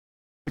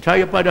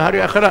 percaya pada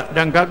hari akhirat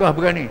dan gagah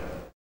berani,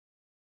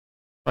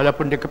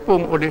 walaupun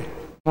dikepung oleh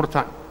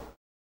murtad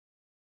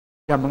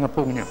yang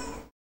mengepungnya.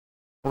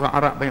 Orang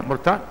Arab banyak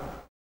murtad,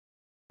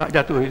 tak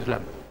jatuh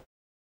Islam.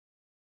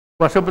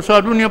 Kuasa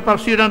besar dunia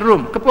Parsi dan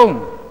Rom kepung,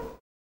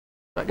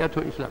 tak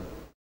jatuh Islam.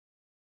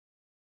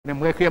 Dan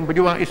mereka yang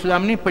berjuang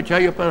Islam ni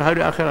percaya pada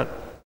hari akhirat.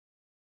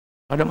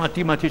 Ada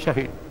mati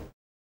syahid,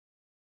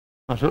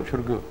 masuk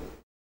syurga.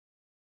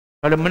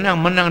 Kalau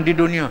menang di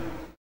dunia,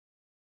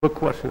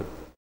 berkuasa,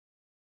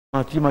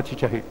 mati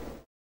syahid,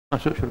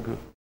 masuk syurga.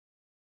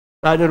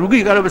 Tak ada rugi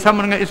kalau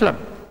bersama dengan Islam.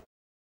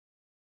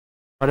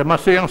 Pada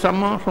masa yang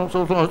sama,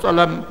 Rasulullah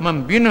SAW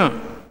membina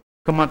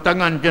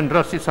kematangan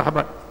generasi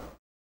sahabat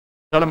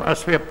dalam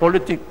aspek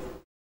politik,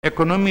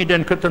 ekonomi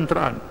dan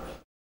ketenteraan,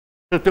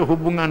 serta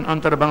hubungan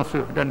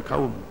antarabangsa dan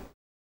kaum.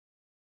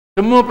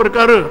 Semua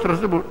perkara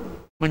tersebut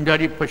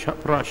menjadi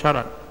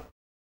prasyarat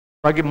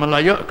bagi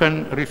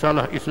melayakkan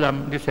risalah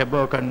Islam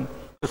disebarkan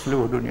ke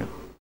seluruh dunia.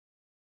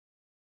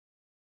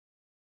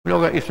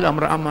 Bila orang Islam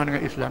beramal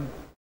dengan Islam,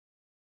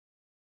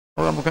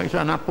 orang bukan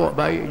Islam nampak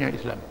baiknya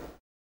Islam,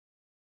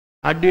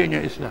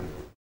 adilnya Islam.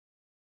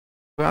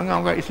 Perangai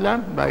orang Islam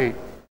baik,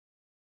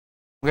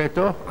 mereka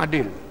itu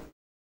adil.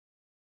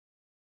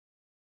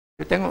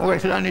 Kita tengok orang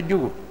Islam ni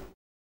juga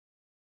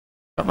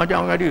tak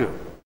macam orang dia,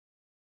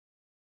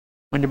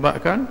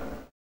 menyebabkan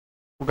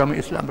agama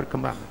Islam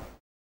berkembang.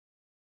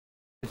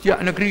 Setiap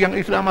negeri yang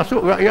Islam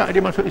masuk, rakyat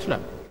dia masuk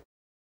Islam.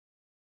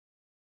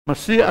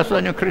 Mesir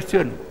asalnya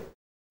Kristian,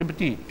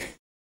 seperti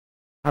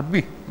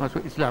habis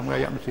masuk Islam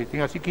rakyat Mesir,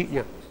 tinggal sikit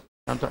je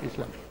contoh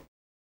Islam.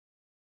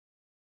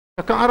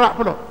 Dekat Arab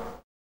pula,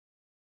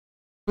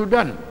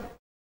 Sudan,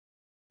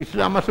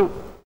 Islam masuk,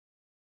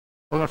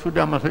 orang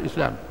Sudan masuk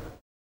Islam,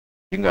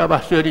 tinggal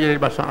bahasa dia jadi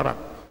bahasa Arab.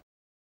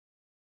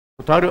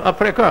 Utara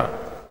Afrika,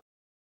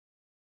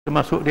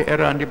 termasuk di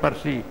Iran, di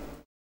Parsi,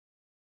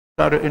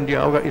 utara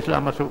India, orang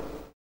Islam masuk.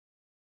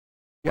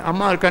 Dia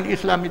amalkan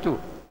Islam itu.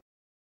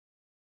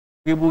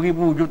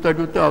 Ribu-ribu,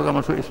 juta-juta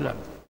orang masuk Islam.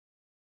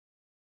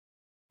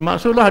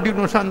 Maksudlah di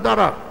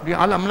Nusantara, di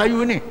alam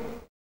Melayu ni,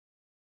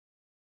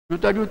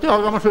 juta-juta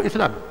orang masuk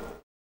Islam.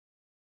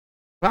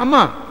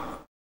 Ramah.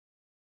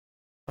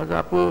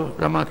 Pasal apa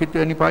zaman kita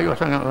ni payah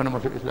sangat orang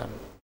masuk Islam.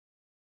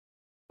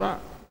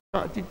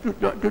 Tak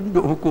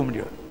tunduk hukum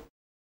dia.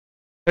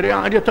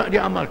 Syariat dia tak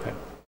diamalkan.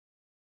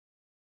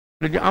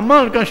 Bila dia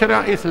amalkan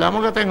syariat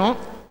Islam, orang tengok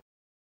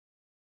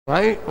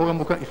baik, orang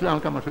bukan Islam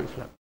akan masuk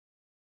Islam.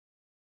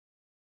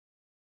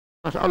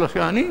 Masalah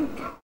sekarang ni,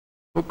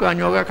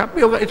 Bukannya orang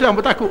kafir, orang Islam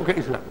bertakut ke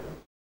Islam.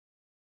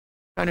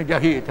 Kerana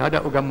jahil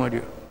terhadap agama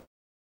dia.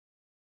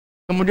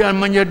 Kemudian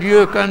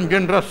menyediakan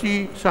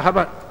generasi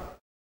sahabat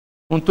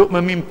untuk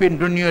memimpin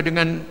dunia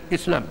dengan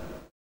Islam.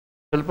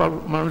 Selepas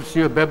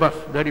manusia bebas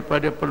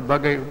daripada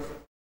pelbagai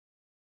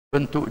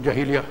bentuk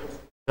jahiliah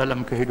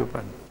dalam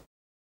kehidupan.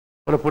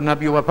 Walaupun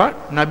Nabi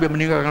wafat, Nabi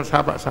meninggalkan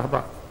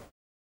sahabat-sahabat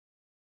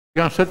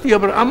yang setia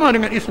beramal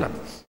dengan Islam.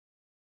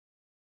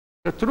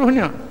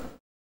 Seterusnya,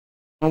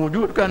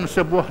 mewujudkan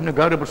sebuah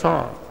negara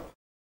besar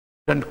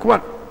dan kuat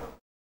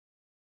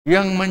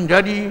yang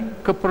menjadi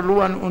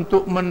keperluan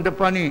untuk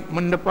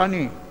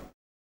mendepani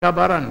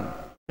cabaran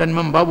dan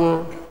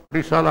membawa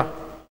risalah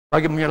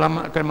bagi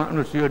menyelamatkan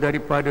manusia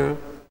daripada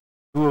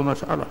dua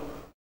masalah.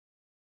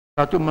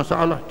 Satu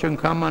masalah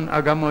cengkaman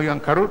agama yang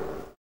karut,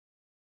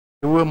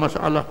 dua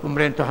masalah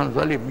pemerintahan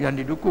zalim yang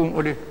didukung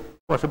oleh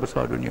kuasa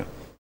besar dunia.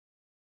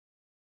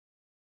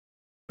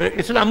 Bila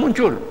Islam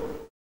muncul,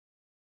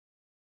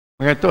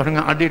 mengatur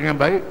dengan adil dengan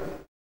baik,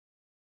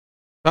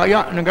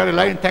 rakyat negara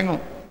lain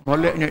tengok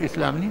moleknya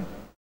Islam ni.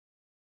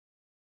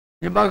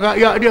 Sebab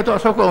rakyat dia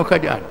tak sokong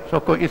kerajaan,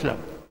 sokong Islam.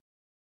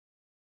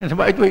 Dan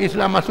sebab itu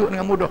Islam masuk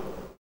dengan mudah.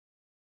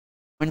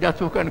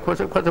 Menjatuhkan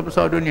kuasa-kuasa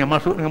besar dunia,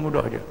 masuk dengan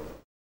mudah je.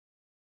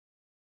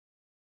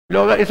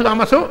 Bila orang Islam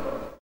masuk,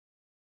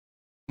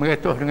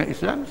 mengetuh dengan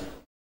Islam,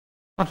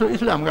 masuk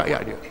Islam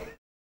rakyat dia.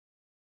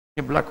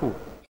 Ini berlaku.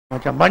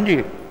 Macam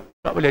banjir,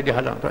 tak boleh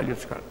dihalang, tak boleh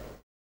sekat.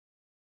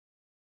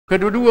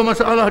 Kedua-dua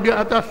masalah di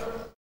atas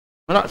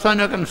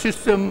melaksanakan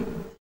sistem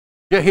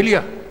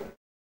jahiliah.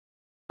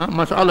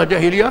 Masalah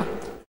jahiliah,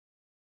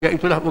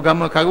 iaitulah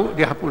agama karut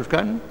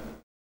dihapuskan,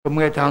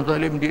 pemerintahan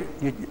zalim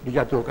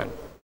dijatuhkan.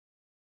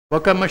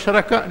 Bahkan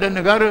masyarakat dan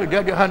negara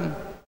jajahan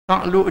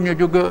takluknya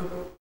juga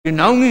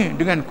dinaungi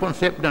dengan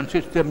konsep dan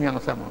sistem yang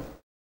sama.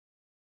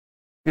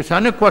 Di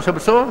sana kuasa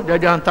besar,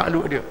 jajahan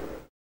takluk dia.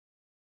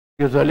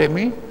 Dia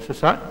zalimi,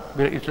 sesat.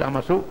 Bila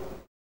Islam masuk,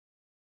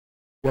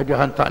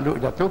 jajahan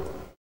takluk jatuh,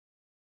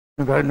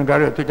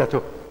 negara-negara itu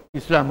jatuh.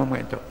 Islam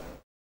memerintah.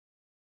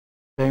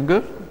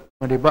 Sehingga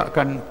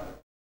melibatkan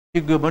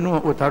 3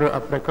 benua utara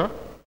Afrika,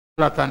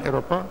 selatan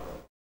Eropah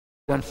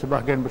dan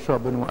sebahagian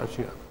besar benua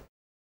Asia.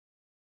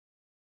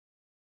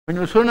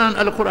 Penyusunan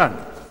Al-Quran.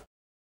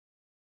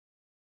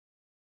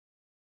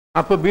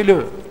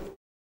 Apabila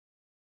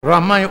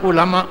ramai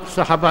ulama,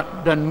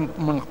 sahabat dan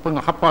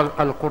penghafal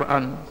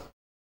Al-Quran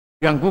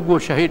yang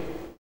gugur syahid,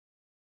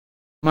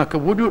 maka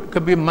wujud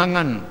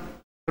kebimbangan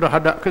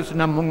terhadap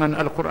kesinambungan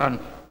Al-Quran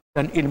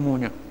dan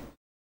ilmunya.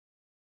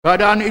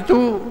 Keadaan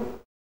itu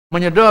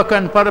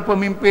menyedarkan para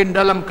pemimpin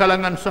dalam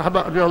kalangan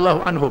sahabat radhiyallahu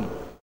anhum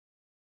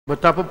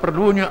betapa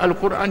perlunya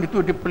Al-Quran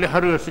itu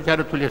dipelihara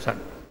secara tulisan.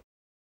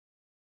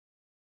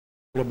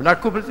 Bila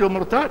berlaku peristiwa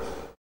murtad,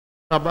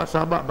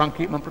 sahabat-sahabat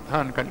bangkit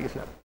mempertahankan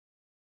Islam.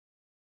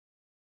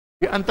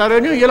 Di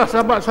antaranya ialah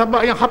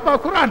sahabat-sahabat yang hafal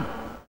Quran.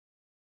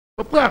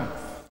 Berperang.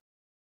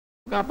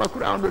 Bukan hafal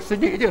Quran duduk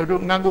sejik je,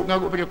 duduk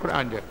ngangguk-ngangguk baca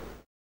Quran je.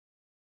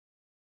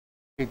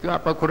 Itu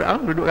hafal Quran,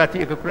 duduk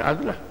hati ke Quran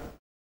itulah.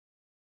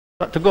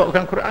 Tak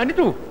tegakkan Quran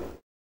itu.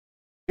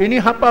 Ini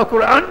hafal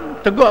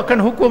Quran, tegakkan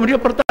hukum dia,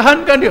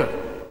 pertahankan dia.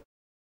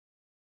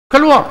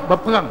 Keluar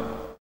berperang.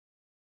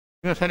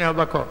 Dengan Sani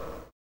Abu Bakar.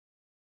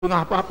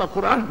 Penghafal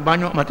Quran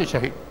banyak mati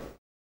syahid.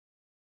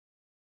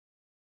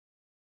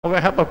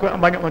 Orang hafal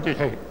Quran banyak mati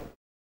syahid.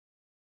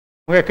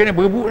 Mereka ni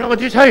berebut nak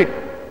mati syahid.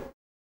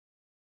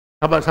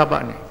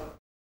 Sahabat-sahabat ni.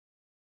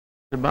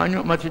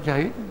 Sebanyak mati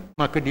syahid,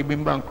 maka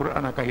dibimbang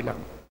Quran akan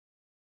hilang.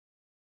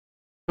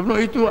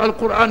 Sebelum itu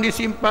Al-Quran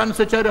disimpan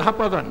secara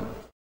hafazan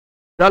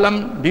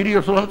dalam diri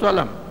Rasulullah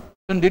SAW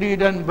sendiri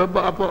dan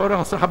beberapa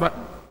orang sahabat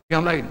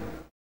yang lain.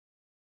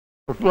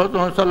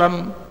 Rasulullah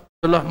SAW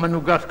telah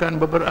menugaskan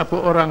beberapa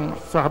orang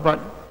sahabat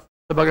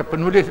sebagai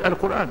penulis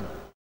Al-Quran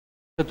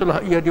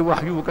setelah ia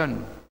diwahyukan.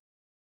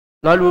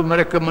 Lalu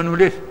mereka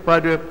menulis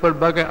pada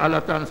pelbagai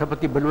alatan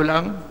seperti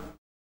belulang,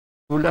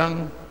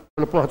 tulang,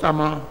 pelepah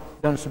tama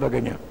dan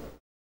sebagainya.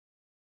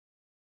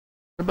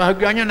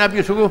 Sebahagiannya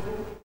Nabi suruh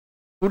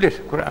tulis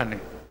Quran ni.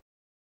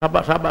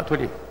 Sahabat-sahabat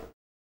tulis.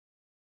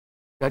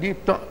 Jadi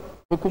tak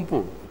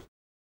berkumpul.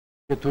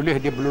 Dia tulis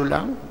di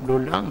belulang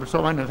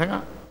besar mana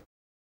sangat.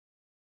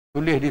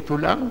 Tulis di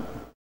tulang,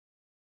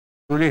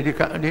 tulis di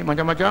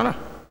macam-macam lah.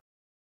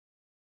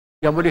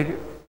 Yang boleh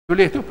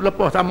tulis tu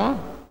pelepah sama,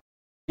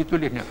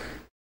 ditulisnya.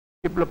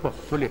 Di pelepah,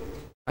 tulis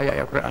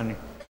ayat-ayat Quran ni.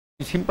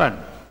 Disimpan.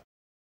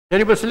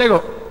 Jadi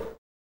berselerok.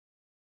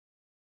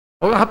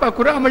 Orang hafal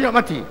Quran banyak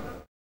mati.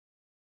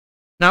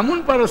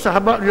 Namun para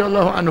sahabat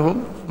radhiyallahu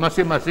anhum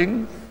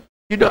masing-masing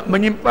tidak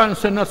menyimpan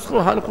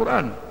senaskah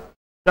Al-Quran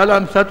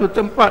dalam satu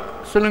tempat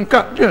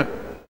selengkapnya.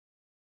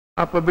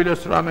 Apabila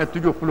seramai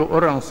 70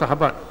 orang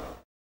sahabat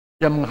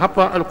yang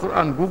menghafal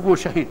Al-Quran gugur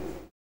syahid.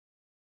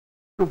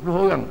 70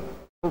 orang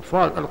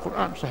hafal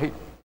Al-Quran syahid.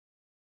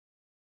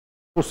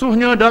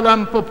 Khususnya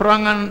dalam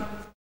peperangan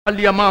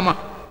Al-Yamamah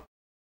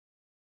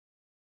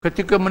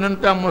ketika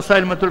menentang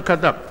Musailamatul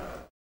Kadzab.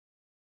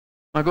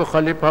 Maka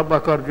Khalifah Abu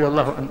Bakar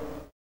radhiyallahu anhu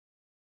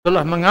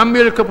telah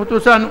mengambil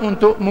keputusan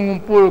untuk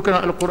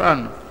mengumpulkan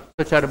Al-Quran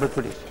secara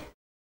bertulis.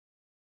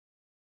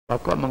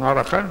 Maka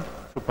mengarahkan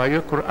supaya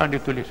Quran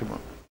ditulis semua.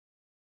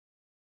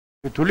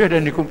 Ditulis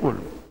dan dikumpul.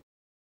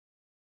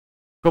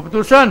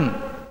 Keputusan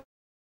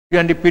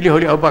yang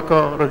dipilih oleh Abu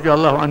Bakar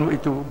radhiyallahu anhu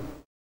itu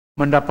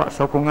mendapat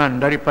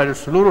sokongan daripada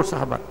seluruh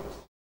sahabat.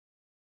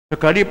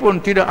 Sekalipun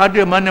tidak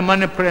ada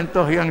mana-mana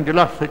perintah yang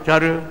jelas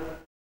secara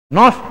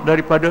nas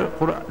daripada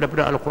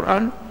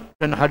Al-Quran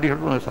dan hadis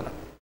Rasulullah SAW.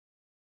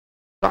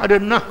 Tak ada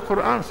nah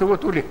Quran suruh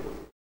tulis.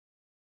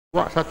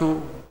 Buat satu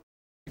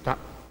kitab.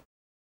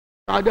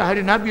 Tak ada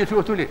hadis Nabi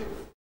suruh tulis.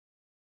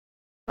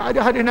 Tak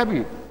ada hadis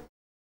Nabi.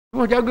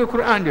 Semua jaga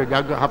Quran dia,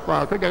 jaga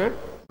hafal ke jaga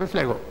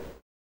selesai.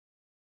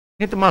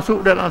 Ini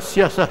termasuk dalam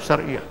siasah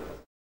syariah.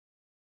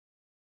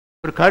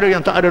 Perkara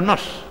yang tak ada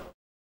nas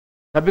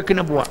tapi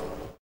kena buat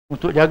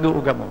untuk jaga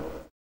agama.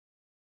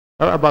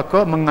 Kalau Abu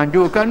Bakar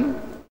menganjurkan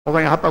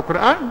orang yang hafal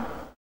Quran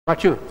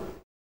baca,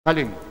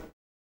 saling.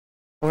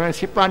 Orang yang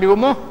simpan di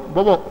rumah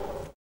bawa,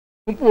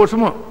 kumpul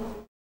semua.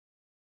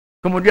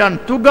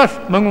 Kemudian tugas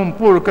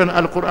mengumpulkan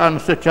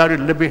Al-Quran secara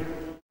lebih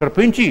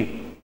terperinci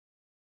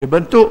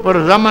dibentuk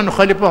pada zaman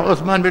Khalifah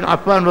Uthman bin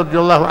Affan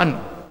radhiyallahu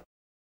anhu.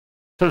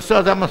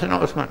 Selesai zaman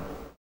Sayyidina Uthman.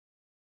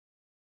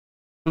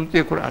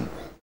 Sultan Quran.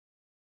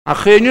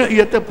 Akhirnya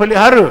ia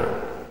terpelihara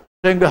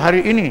sehingga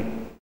hari ini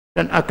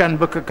dan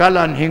akan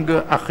berkekalan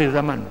hingga akhir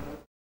zaman.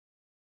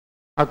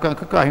 Akan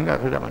kekal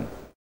hingga akhir zaman.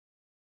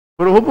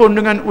 Berhubung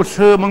dengan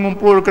usaha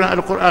mengumpulkan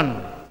Al-Quran,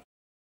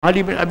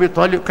 Ali bin Abi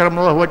Thalib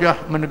karamallahu wajah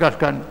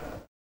menegaskan,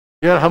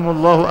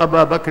 yarhamullahu Abu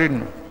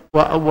Bakrin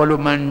wa awwalu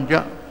man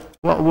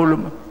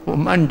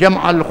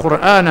jam'a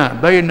al-Qur'ana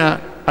baina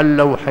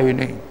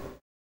al-lawhaini.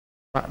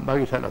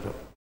 Bagi salah tu.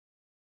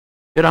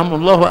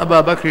 Yarhamullahu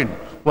Abu Bakrin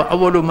wa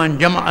awwalu man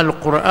jam'a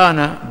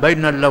al-Qur'ana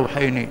baina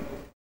al-lawhaini.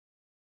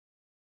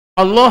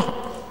 Allah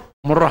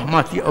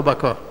merahmati Abu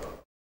Bakar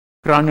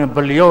kerana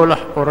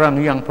beliaulah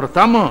orang yang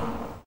pertama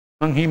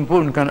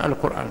menghimpunkan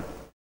Al-Quran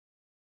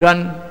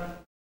dan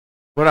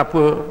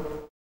berada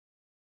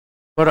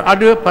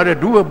pada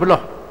dua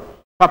belah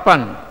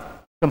papan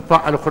tempat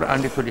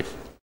Al-Quran ditulis.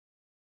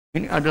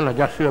 Ini adalah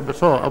jasa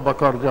besar Abu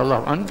Bakar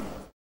radhiyallahu anhu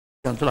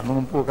yang telah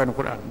mengumpulkan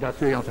Al-Quran.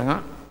 Jasa yang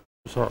sangat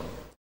besar.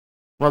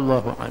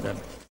 Wallahu a'lam.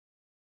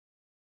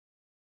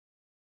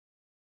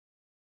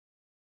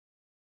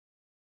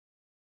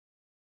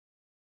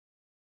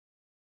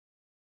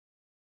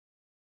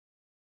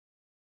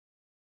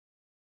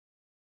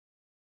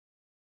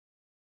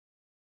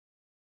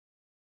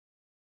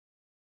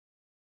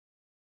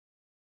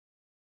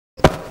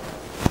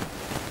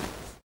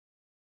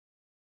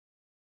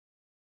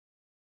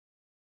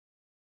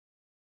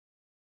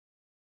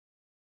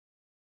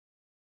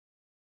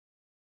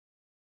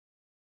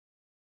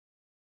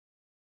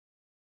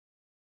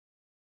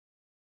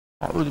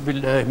 أعوذ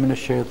بالله من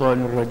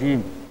الشيطان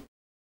الرجيم.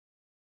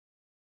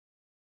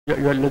 يا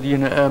أيها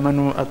الذين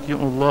آمنوا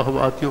أطيعوا الله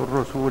وأطيعوا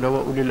الرسول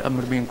وأولي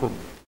الأمر منكم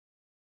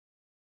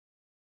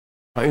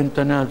فإن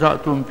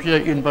تنازعتم في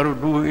شيء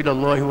فردوه إلى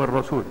الله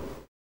والرسول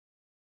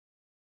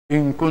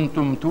إن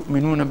كنتم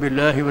تؤمنون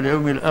بالله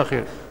واليوم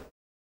الآخر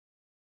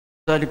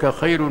ذلك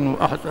خير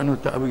وأحسن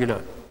تأويلا.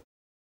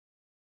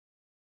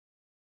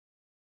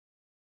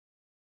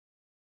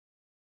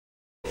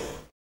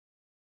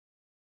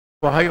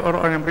 Wahai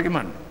orang-orang yang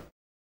beriman,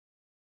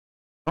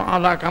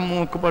 taatlah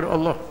kamu kepada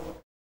Allah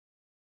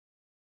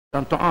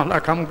dan taatlah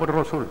kamu kepada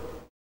Rasul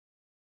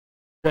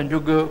dan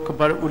juga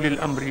kepada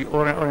ulil amri,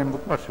 orang-orang yang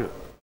berkuasa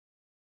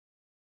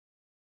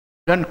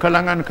dan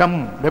kalangan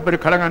kamu, daripada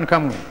kalangan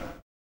kamu.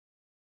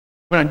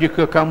 Dan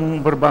jika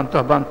kamu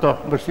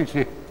berbantah-bantah,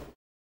 bersisih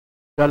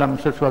dalam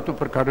sesuatu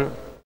perkara,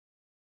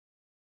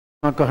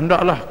 maka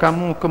hendaklah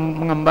kamu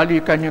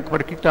mengembalikannya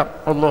kepada kitab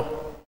Allah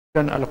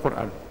dan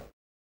Al-Quran,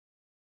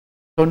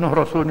 sunnah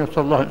Rasulnya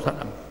sallallahu alaihi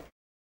wasallam.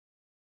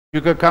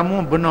 Jika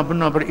kamu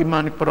benar-benar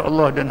beriman kepada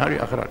Allah dan hari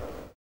akhirat,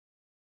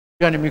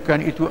 dan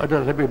demikian itu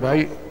adalah lebih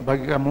baik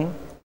bagi kamu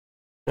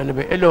dan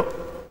lebih elok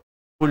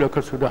pula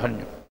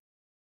kesudahannya.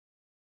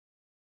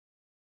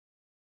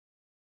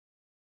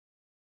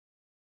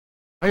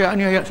 Ayat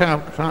ini ayat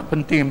sangat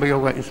penting bagi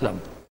orang Islam.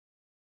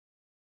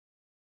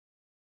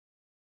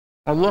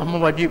 Allah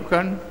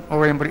mewajibkan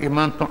orang yang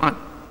beriman taat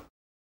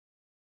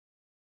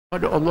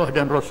pada Allah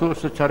dan Rasul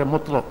secara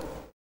mutlak.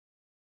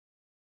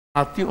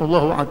 Ati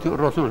Allah wa ati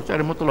Rasul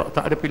secara mutlak,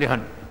 tak ada pilihan.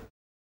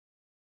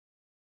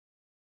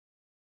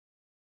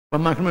 Wa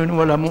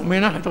wala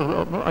mu'minah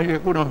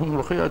ayyakuna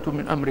khiyatu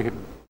min amrihim.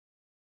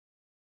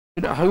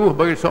 Tidak harus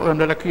bagi seorang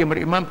lelaki yang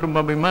beriman,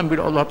 perempuan beriman,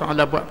 bila Allah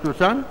Ta'ala buat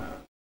keputusan,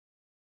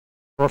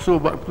 Rasul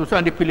buat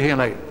keputusan, dipilih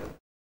yang lain.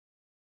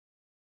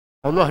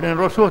 Allah dan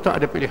Rasul tak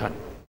ada pilihan.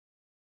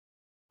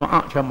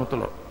 Taat secara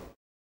mutlak.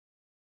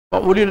 Wa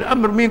ulil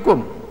amr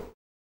minkum,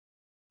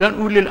 dan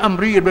ulil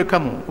amri daripada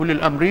kamu.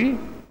 Ulil amri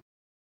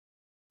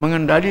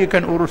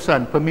mengendalikan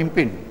urusan,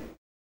 pemimpin.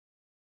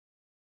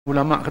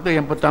 Ulama kata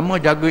yang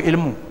pertama jaga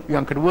ilmu,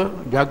 yang kedua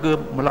jaga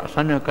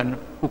melaksanakan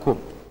hukum.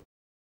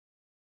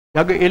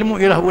 Jaga ilmu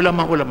ialah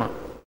ulama-ulama.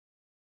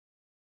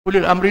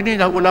 Ulil amri ni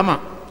adalah ulama.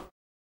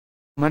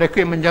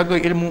 Mereka yang menjaga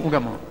ilmu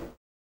agama.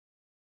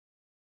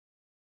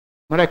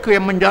 Mereka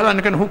yang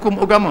menjalankan hukum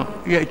agama,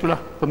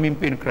 iaitulah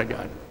pemimpin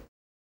kerajaan.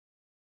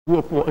 Dua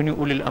puak ini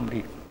ulil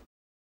amri.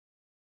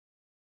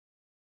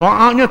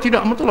 Ta'atnya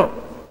tidak mutlak.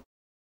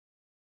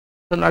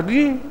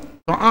 Selagi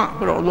taat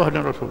kepada Allah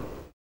dan Rasul.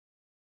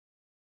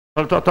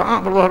 Kalau tak taat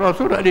kepada Allah dan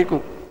Rasul, tak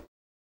diikut.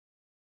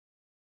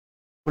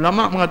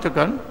 Ulama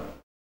mengatakan,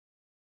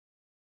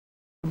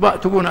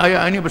 sebab turun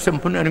ayat ini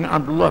bersempena dengan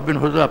Abdullah bin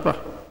Huzafah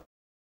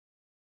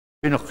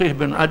bin Qih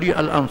bin Adi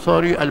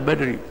al-Ansari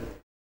al-Badri.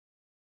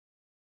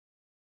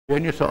 Dia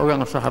ini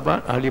seorang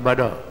sahabat ahli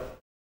badar.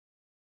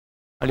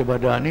 Ahli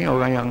badar ni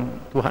orang yang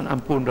Tuhan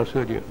ampun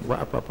dosa dia, buat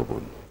apa-apa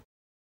pun.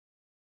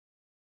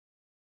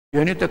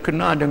 Dia ini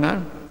terkenal dengan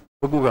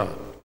bergurau.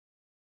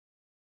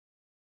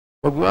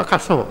 Bergurau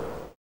kasar.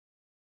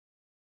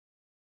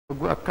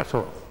 Bergurau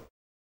kasar.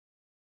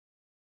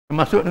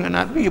 Termasuk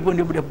dengan Nabi pun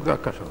dia boleh bergurau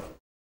kasar.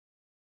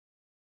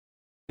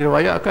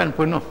 Diriwayatkan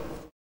penuh.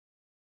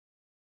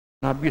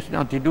 Nabi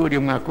sedang tidur, dia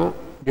mengaku,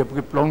 dia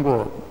pergi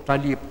pelonggor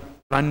tali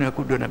pelana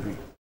kuda Nabi.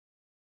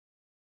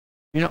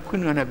 Dia nak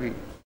kena Nabi.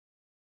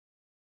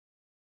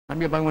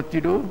 Nabi bangun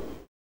tidur,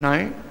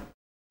 naik,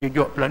 dia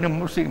jawab pelana,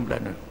 musing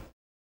pelana.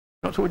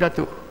 Nak suruh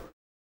jatuh.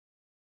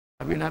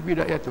 Tapi Nabi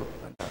tak jatuh.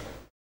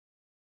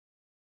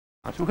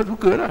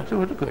 Suka-suka lah,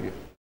 suka-suka dia.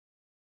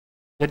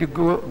 Jadi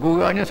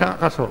guranya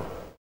sangat kasar.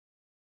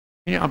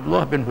 Ini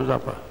Abdullah bin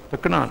Huzafah,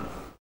 terkenal.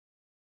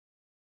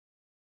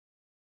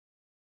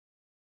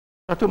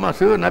 Satu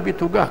masa Nabi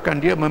tugaskan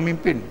dia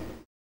memimpin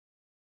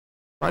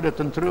pada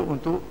tentera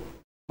untuk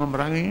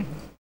memerangi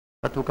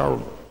satu kaum.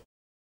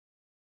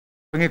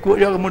 Pengikut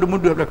dia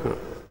muda-muda belaka.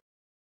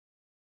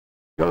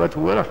 Dia orang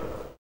tua lah.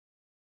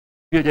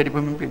 Dia jadi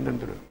pemimpin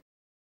tentera.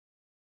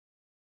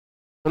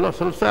 Setelah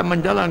selesai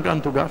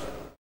menjalankan tugas,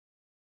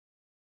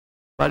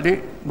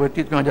 balik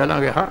berhenti tengah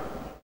jalan rehat,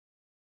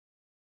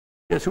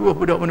 dia suruh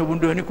budak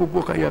muda-muda ni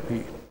kumpul kat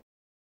api.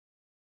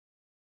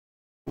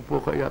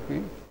 Kumpul kat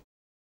api.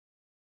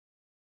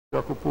 Dah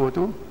kumpul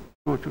tu,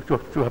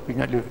 cucuk api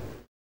nyala.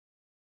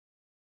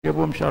 Dia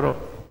pun mensyarah.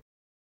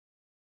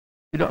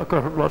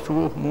 Tidakkah Allah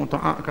suruh mu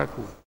ta'atkan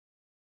aku?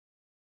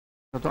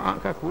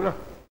 Ta'atkan aku lah.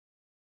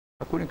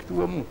 Aku ni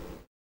ketuamu.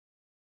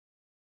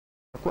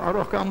 Aku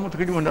arah kamu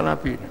terjun dalam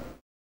api.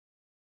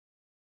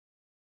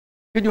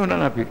 Terjun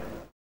dalam api.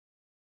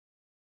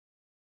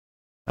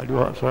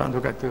 Ada seorang tu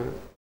kata,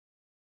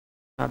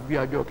 Nabi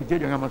ajar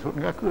kita jangan masuk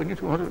neraka, ni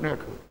suruh masuk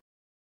neraka.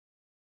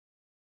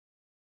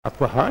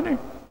 Apa hal ni?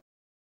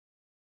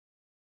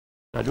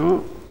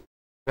 Lalu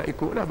tak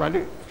ikutlah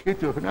balik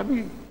cerita ke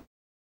Nabi.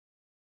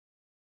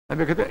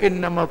 Nabi kata,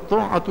 innama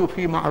ta'atu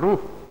fi ma'ruf.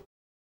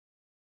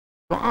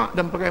 Ta'at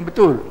dan perkara yang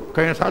betul.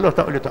 Perkara yang salah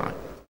tak boleh ta'at.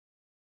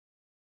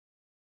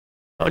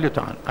 Tak boleh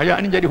ta'at.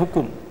 Ayat ini jadi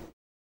hukum.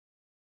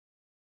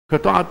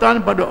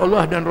 Ketaatan pada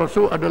Allah dan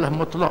Rasul adalah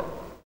mutlak.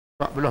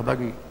 Tak belah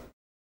bagi.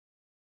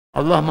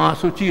 Allah Maha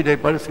Suci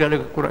daripada segala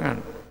kekurangan.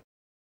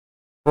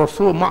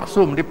 Rasul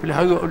maksum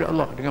dipelihara oleh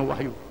Allah dengan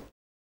wahyu.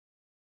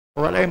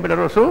 Orang lain pada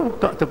Rasul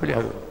tak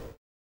terpelihara.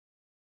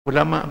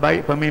 Ulama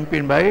baik,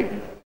 pemimpin baik,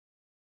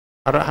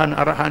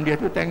 arahan-arahan dia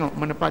tu tengok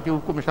menepati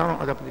hukum syarak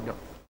atau tidak.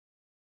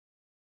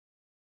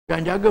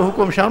 Yang jaga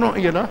hukum syarak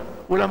ialah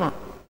ulama.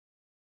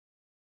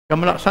 Yang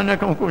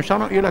melaksanakan hukum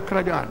syarak ialah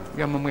kerajaan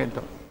yang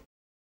memerintah.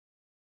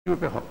 Dua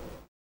pihak.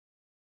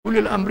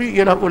 Ulil amri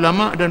ialah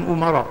ulama dan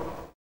umara.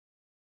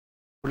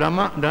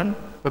 Ulama dan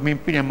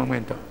pemimpin yang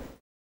memerintah.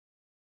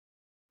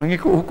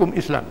 Mengikut hukum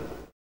Islam.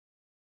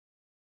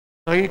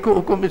 Mengikut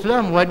hukum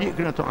Islam wajib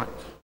kena taat.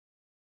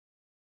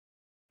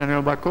 Dan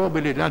Abu Bakar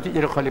bila nanti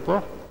jadi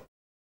khalifah,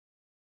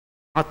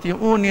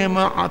 ati'uni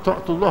ma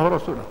ata'tullah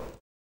rasulah.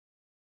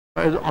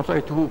 Fa idza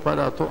asaituhu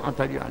fala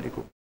ta'ata li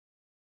alaikum.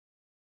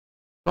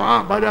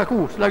 Taat pada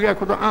aku selagi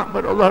aku taat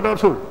pada Allah dan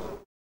Rasul.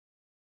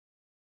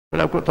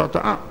 Kalau aku tak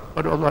taat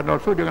pada Allah dan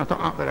Rasul, jangan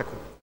taat pada aku.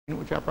 Ini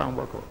ucapan Abu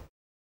Bakar.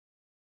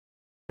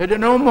 Jadi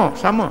Umar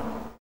sama.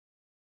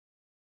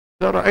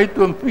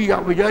 Sara'aitum fi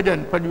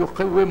i'wijajan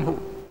falyuqawwimhu.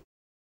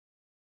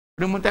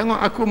 Dia tengok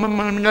aku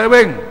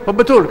menyeleweng,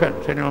 perbetulkan,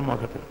 Sayyidina Umar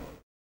kata.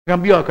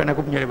 Jangan biarkan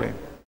aku menyeleweng.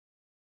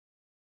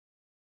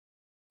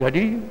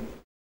 Jadi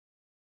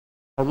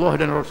Allah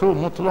dan Rasul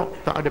mutlak,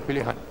 tak ada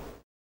pilihan.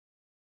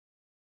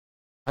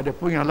 Ada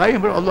pun yang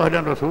lain daripada Allah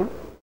dan Rasul,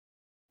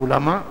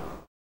 ulama,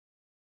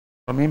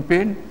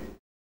 pemimpin,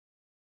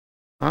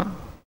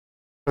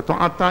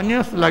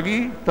 ketaatannya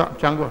selagi tak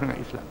bercanggah dengan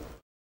Islam.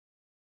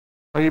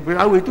 Bagi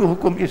beritahu itu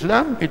hukum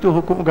Islam, itu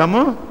hukum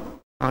agama,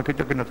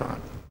 kita kena taat.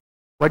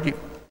 Wajib.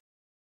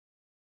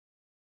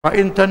 Fa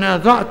in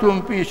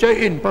tanaza'tum fi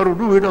syai'in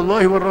farudduhu ila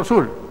Allah wa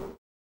Rasul.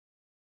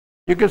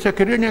 Jika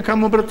sekiranya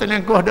kamu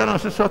bertelengkoh dalam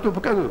sesuatu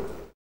perkara,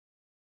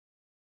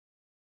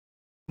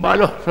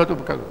 balah suatu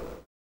perkara,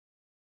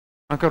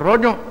 maka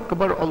rujuk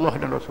kepada Allah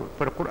dan Rasul,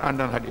 pada Quran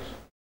dan hadis.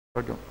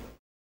 Rujuk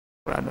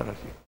Quran dan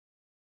hadis.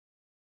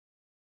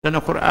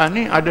 Dan Al-Quran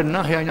ni ada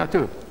nah yang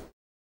nyata.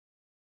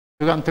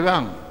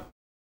 Terang-terang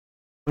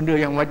benda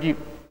yang wajib,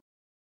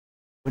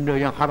 benda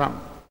yang haram.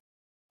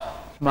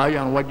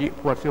 sembahyang wajib,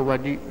 puasa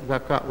wajib,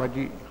 zakat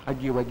wajib,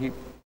 haji wajib.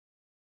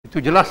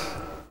 Itu jelas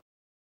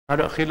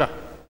ada khilaf.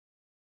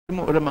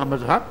 Semua ulama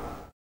mazhab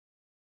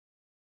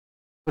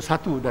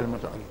bersatu dalam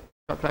masalah ini.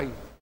 Tak lain.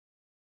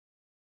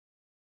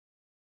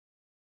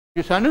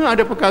 Di sana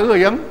ada perkara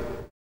yang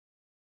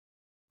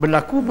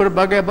berlaku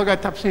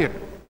berbagai-bagai tafsir.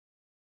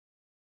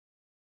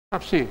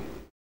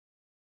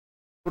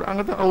 Quran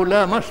kata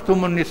aula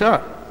mastumun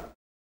nisa,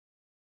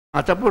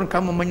 ataupun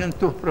kamu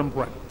menyentuh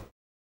perempuan.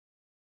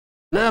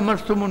 La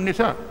mastumun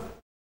nisa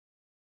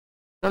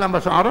dalam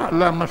bahasa Arab,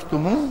 la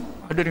mastumu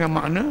ada dengan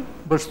makna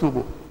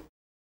bersetubuh,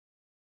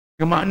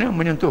 dengan makna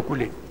menyentuh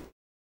kulit.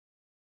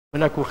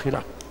 Berlaku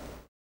khilaf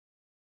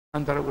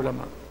antara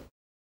ulama.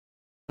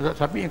 Mazhab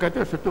Syafi'i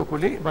kata sentuh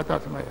kulit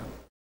batal sembahyang.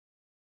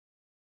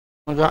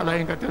 Mazhab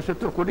lain kata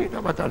sentuh kulit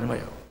tak batal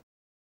sembahyang.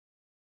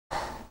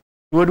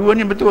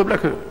 Dua-duanya betul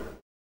belaka.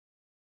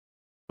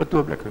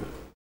 Betul belaka.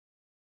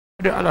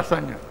 Ada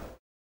alasannya.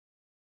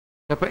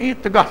 Syafi'i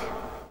tegas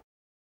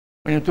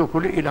menyentuh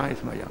kulit hilang air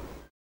sembahyang.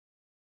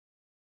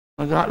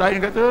 Mazhab lain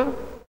kata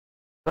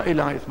tak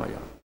hilang air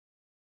sembahyang.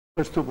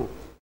 Bersetubuh.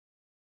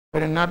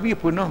 Kerana Nabi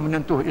pernah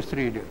menyentuh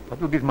isteri dia, lepas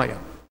tu dia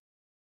sembahyang.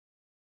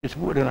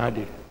 Disebut dalam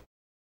hadis.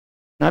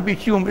 Nabi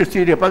cium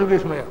isteri dia, lepas tu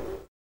dia sembahyang.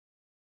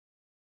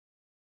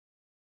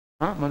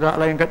 Mazhab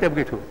lain kata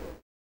begitu.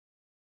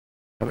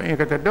 Syafi'i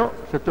kata dok,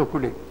 sentuh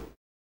kulit,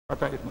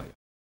 batal sembahyang.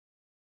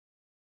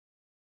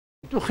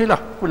 Itu khilaf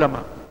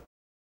ulama.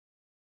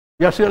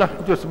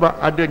 Biasalah itu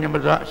sebab adanya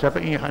mazhab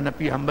Syafi'i,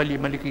 Hanafi, Hambali,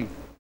 Maliki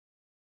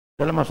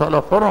dalam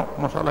masalah furu',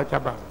 masalah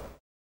cabang.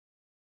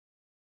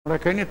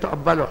 Mereka ini tak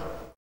balah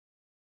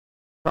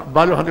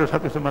antara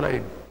satu sama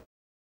lain.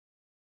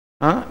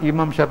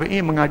 Imam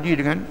Syafi'i mengaji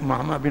dengan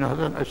Muhammad bin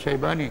Hasan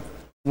Al-Syaibani,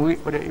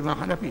 murid pada Imam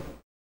Hanafi.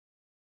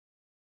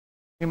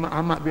 Imam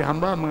Ahmad bin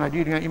Hanbal mengaji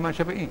dengan Imam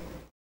Syafi'i,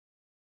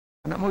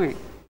 anak murid.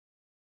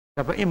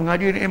 Syafi'i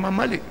mengaji dengan Imam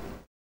Malik.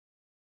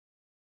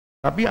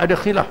 Tapi ada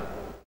khilaf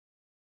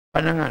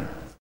pandangan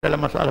dalam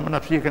masalah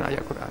menafsirkan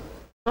ayat Quran.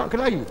 Tak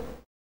kelahi.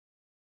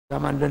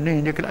 Zaman lenih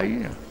dia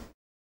kelahinya.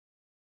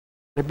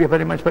 Lebih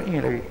pada Imam Syafi'i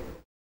lagi.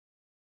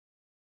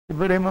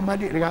 Daripada Imam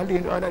Malik lagi ahli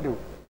untuk adat tu.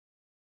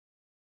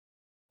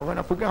 Orang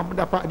nak pegang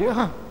pendapat dia,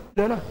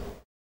 dah lah.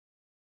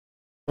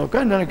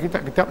 Bukan dalam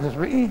kitab-kitab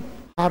Syafi'i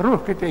harus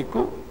kita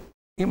ikut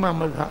imam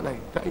mazhab lain,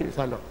 tak ada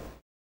salah.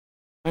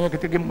 Hanya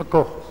kita pergi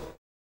Mekah.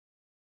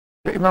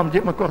 Imam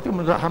Masjid Mekah tu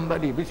mazhab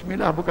Hambali,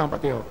 bismillah bukan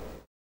Fatihah.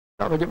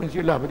 Tak baca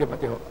bismillah, baca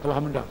Fatihah.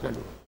 Alhamdulillah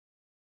selalu.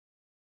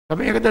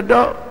 Tapi yang kata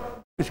tak,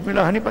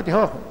 bismillah ni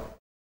Fatihah.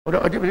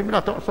 Orang baca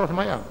bismillah tak sah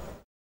sembahyang.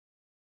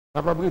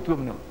 Apa begitu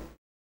benar?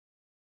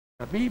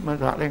 Tapi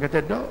mazhab lain kata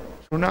tak,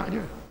 sunat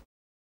je.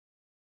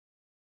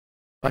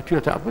 Baca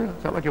tak apa,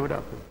 tak baca tak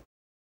apa.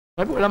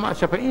 Tapi ulama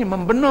Syafi'i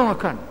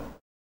membenarkan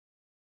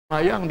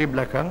sembahyang di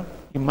belakang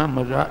imam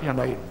mazhab yang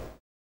lain.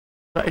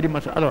 Tak ada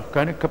masalah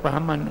kerana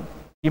kepahaman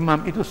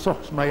imam itu sah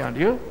sembahyang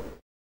dia.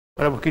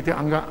 Kalau kita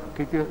anggap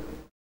kita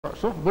tak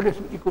sah, boleh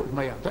ikut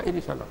sembahyang, tak ada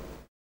salah.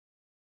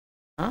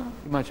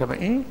 Imam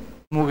Syafi'i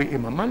murid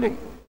Imam Malik.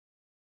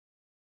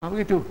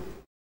 Begitu.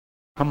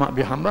 Ahmad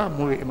bin Hanbal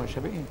murid Imam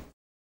Syafi'i.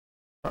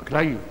 Tak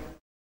kelahi.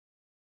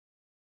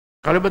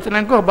 Kalau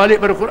bertelangkah balik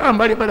pada Quran,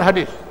 balik pada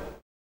hadis.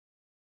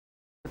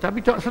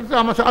 Tetapi tak serta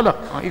masalah.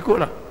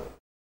 Ikutlah.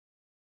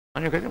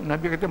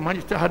 Nabi kata,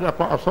 "Man ijtahada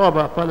fa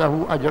asaba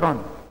falahu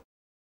ajran.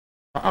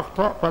 Fa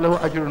akhta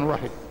falahu ajrun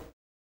wahid."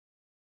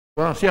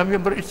 Orang siapa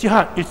yang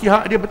berijtihad,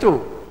 ijtihad dia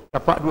betul,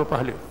 dapat 2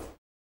 pahala.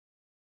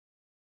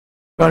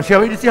 Orang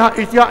siapa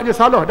ijtihad dia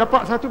salah,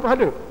 dapat 1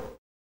 pahala.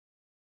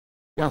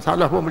 Yang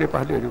salah pun boleh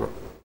pahala juga.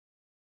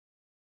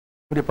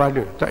 Boleh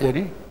pahala, tak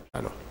jadi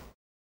salah.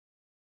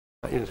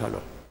 Tak jadi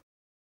salah.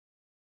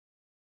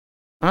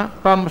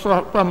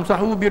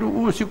 Famsahu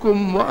biru'usikum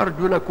wa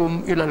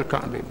arjulakum ilal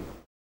ka'bain.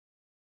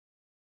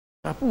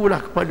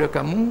 Sapulah kepada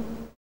kamu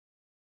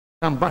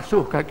dan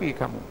basuh kaki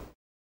kamu.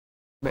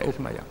 Baik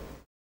sembahyang.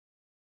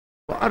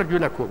 Wa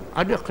arjulakum.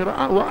 Ada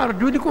qira'ah wa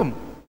arjulikum.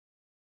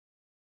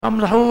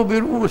 Famsahu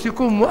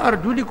biru'usikum wa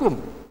arjulikum.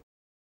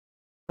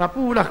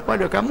 Sapulah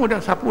kepada kamu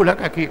dan sapulah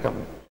kaki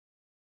kamu.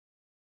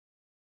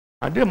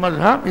 Ada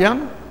mazhab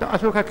yang tak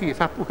basuh kaki,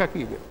 sapu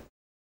kaki dia.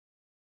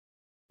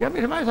 Dia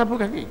ambil sembahyang sapu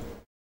kaki.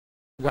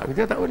 Enggak,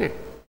 kita tak boleh.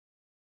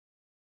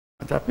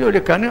 Tapi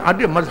oleh kerana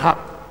ada mazhab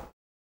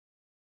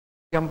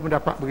yang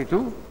mendapat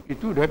begitu,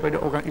 itu daripada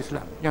orang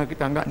Islam. Yang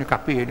kita anggap ni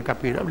kafir.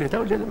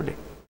 Tak boleh.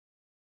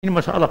 Ini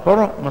masalah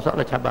furu',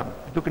 masalah cabang.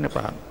 Itu kena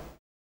faham.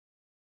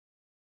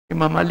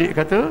 Imam Malik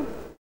kata,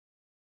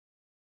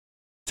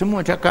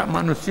 semua cakap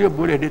manusia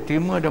boleh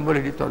diterima dan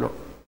boleh ditolak.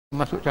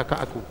 Termasuk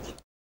cakap aku.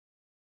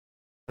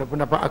 Kalau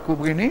pendapat aku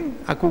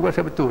begini, aku rasa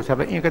betul.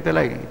 Sahabatnya kata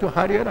lain. Itu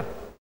hal dia lah.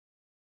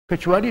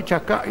 Kecuali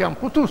cakap yang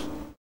putus.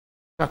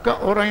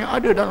 Cakap orang yang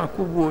ada dalam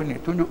kubur ini,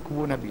 tunjuk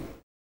kubur Nabi.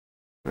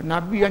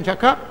 Nabi yang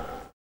cakap,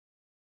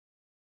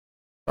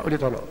 tak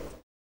boleh tolak.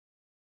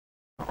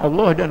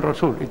 Allah dan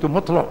Rasul, itu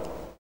mutlak.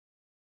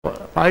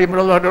 Fahim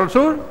Allah dan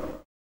Rasul,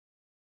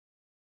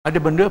 ada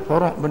benda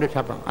furu', benda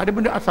cabang. Ada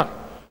benda asas.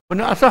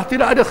 Benda asas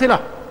tidak ada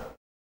khilaf.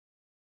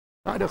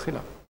 Tak ada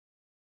khilaf.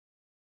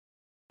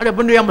 Ada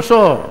benda yang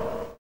besar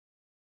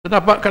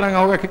terdapat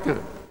kalangan orang kita,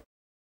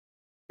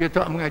 dia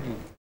tak mengaji.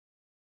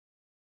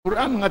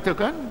 Quran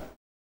mengatakan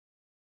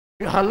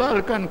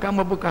dihalalkan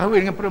kamu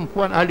berkahwin dengan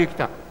perempuan ahli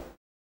kitab.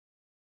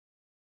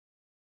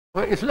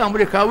 Orang Islam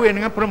boleh kahwin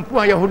dengan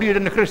perempuan Yahudi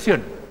dan Kristian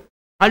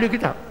ahli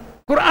kitab.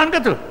 Quran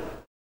kata.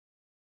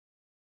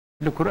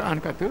 Bila Quran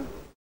kata,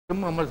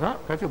 semua mazhab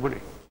kata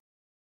boleh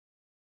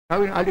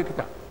kahwin ahli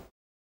kitab.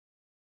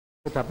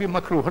 Tetapi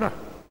makruh lah,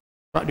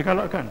 tak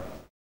digalakkan.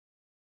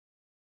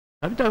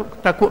 Tapi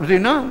takut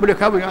zina, boleh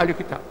kahwin dengan ahli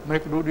kitab.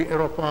 Mereka duduk di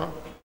Eropah,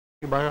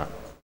 di Barat,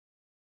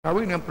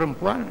 kahwin dengan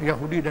perempuan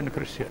Yahudi dan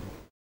Kristian.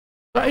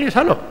 Tak, ini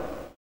salah.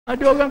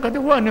 Ada orang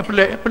kata, wah ni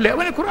pelik. Pelik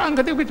mana Quran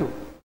kata begitu?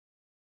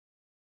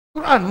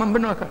 Quran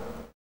membenarkan.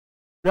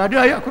 Bila ada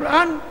ayat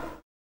Quran,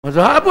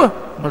 mazhab apa?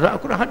 Mazhab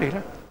Quran hadis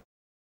lah.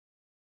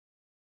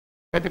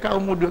 Kata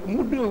kaum muda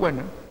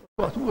mana?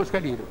 Tua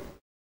sekali tu.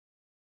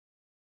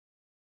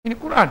 Ini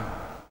Quran.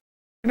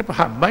 Ini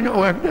faham. Banyak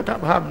orang kita tak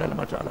faham dalam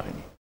masalah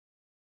ini.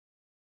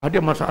 Ada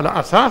masalah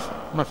asas,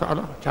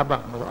 masalah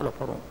cabang, masalah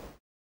faruk.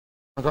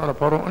 Masalah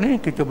faruk ni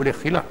kita boleh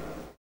khilaf.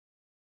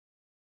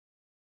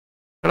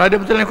 Kalau ada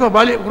betul kau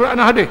balik Quran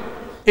dan hadis.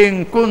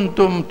 In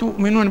kuntum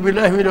tu'minun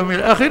billahi wal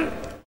yawmil akhir,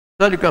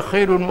 zalika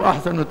khairun wa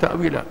ahsanu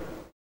ta'wila.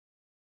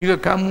 Jika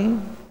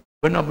kamu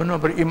benar-benar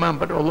beriman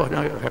pada Allah dan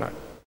hari akhirat,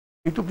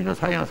 itu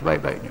penyelesaian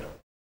sebaik-baiknya.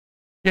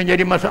 Yang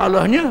jadi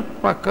masalahnya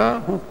pakai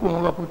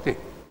hukum orang putih,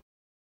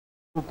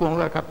 hukum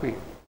orang kafir.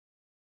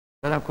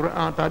 Dalam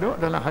Quran tak ada,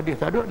 dalam hadis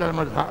tak ada, dalam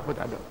mazhab pun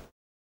tak ada.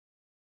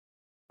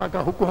 Pakai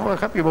hukum orang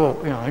kafir bawa.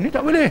 Ya, ini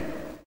tak boleh.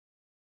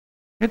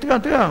 Ini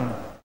terang-terang.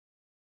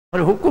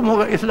 Kalau hukum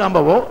orang Islam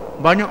bawa,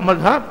 banyak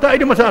mazhab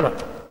tak ada masalah.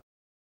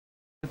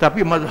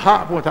 Tetapi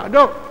mazhab pun tak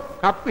ada,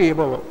 kafir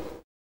bawa.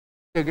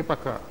 Dia pergi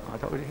pakai.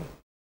 Tak boleh.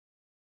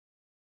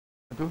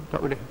 Itu tak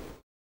boleh.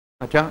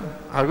 Macam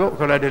Arab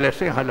kalau ada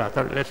lesen halal,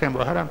 tak ada lesen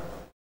buat haram.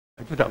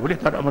 Itu tak boleh,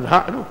 tak ada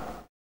mazhab tu.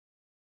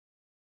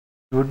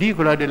 Judi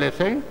kalau ada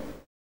lesen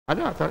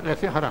halal, tak ada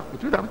lesen haram.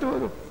 Itu tak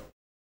betul tu.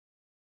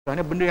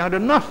 Kerana benda yang ada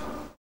nas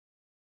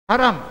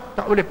haram,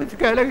 tak boleh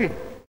pertikaian lagi.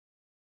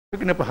 Kita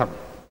kena faham.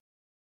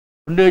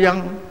 Benda yang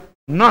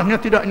nasnya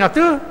tidak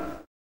nyata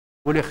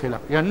boleh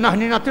khilaf. Yang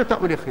nasnya nyata tak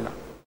boleh khilaf.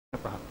 Kena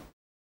faham.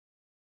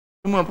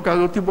 Semua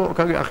perkara itu bawa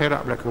perkara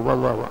akhirat belaka.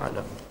 Wallahu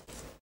a'lam.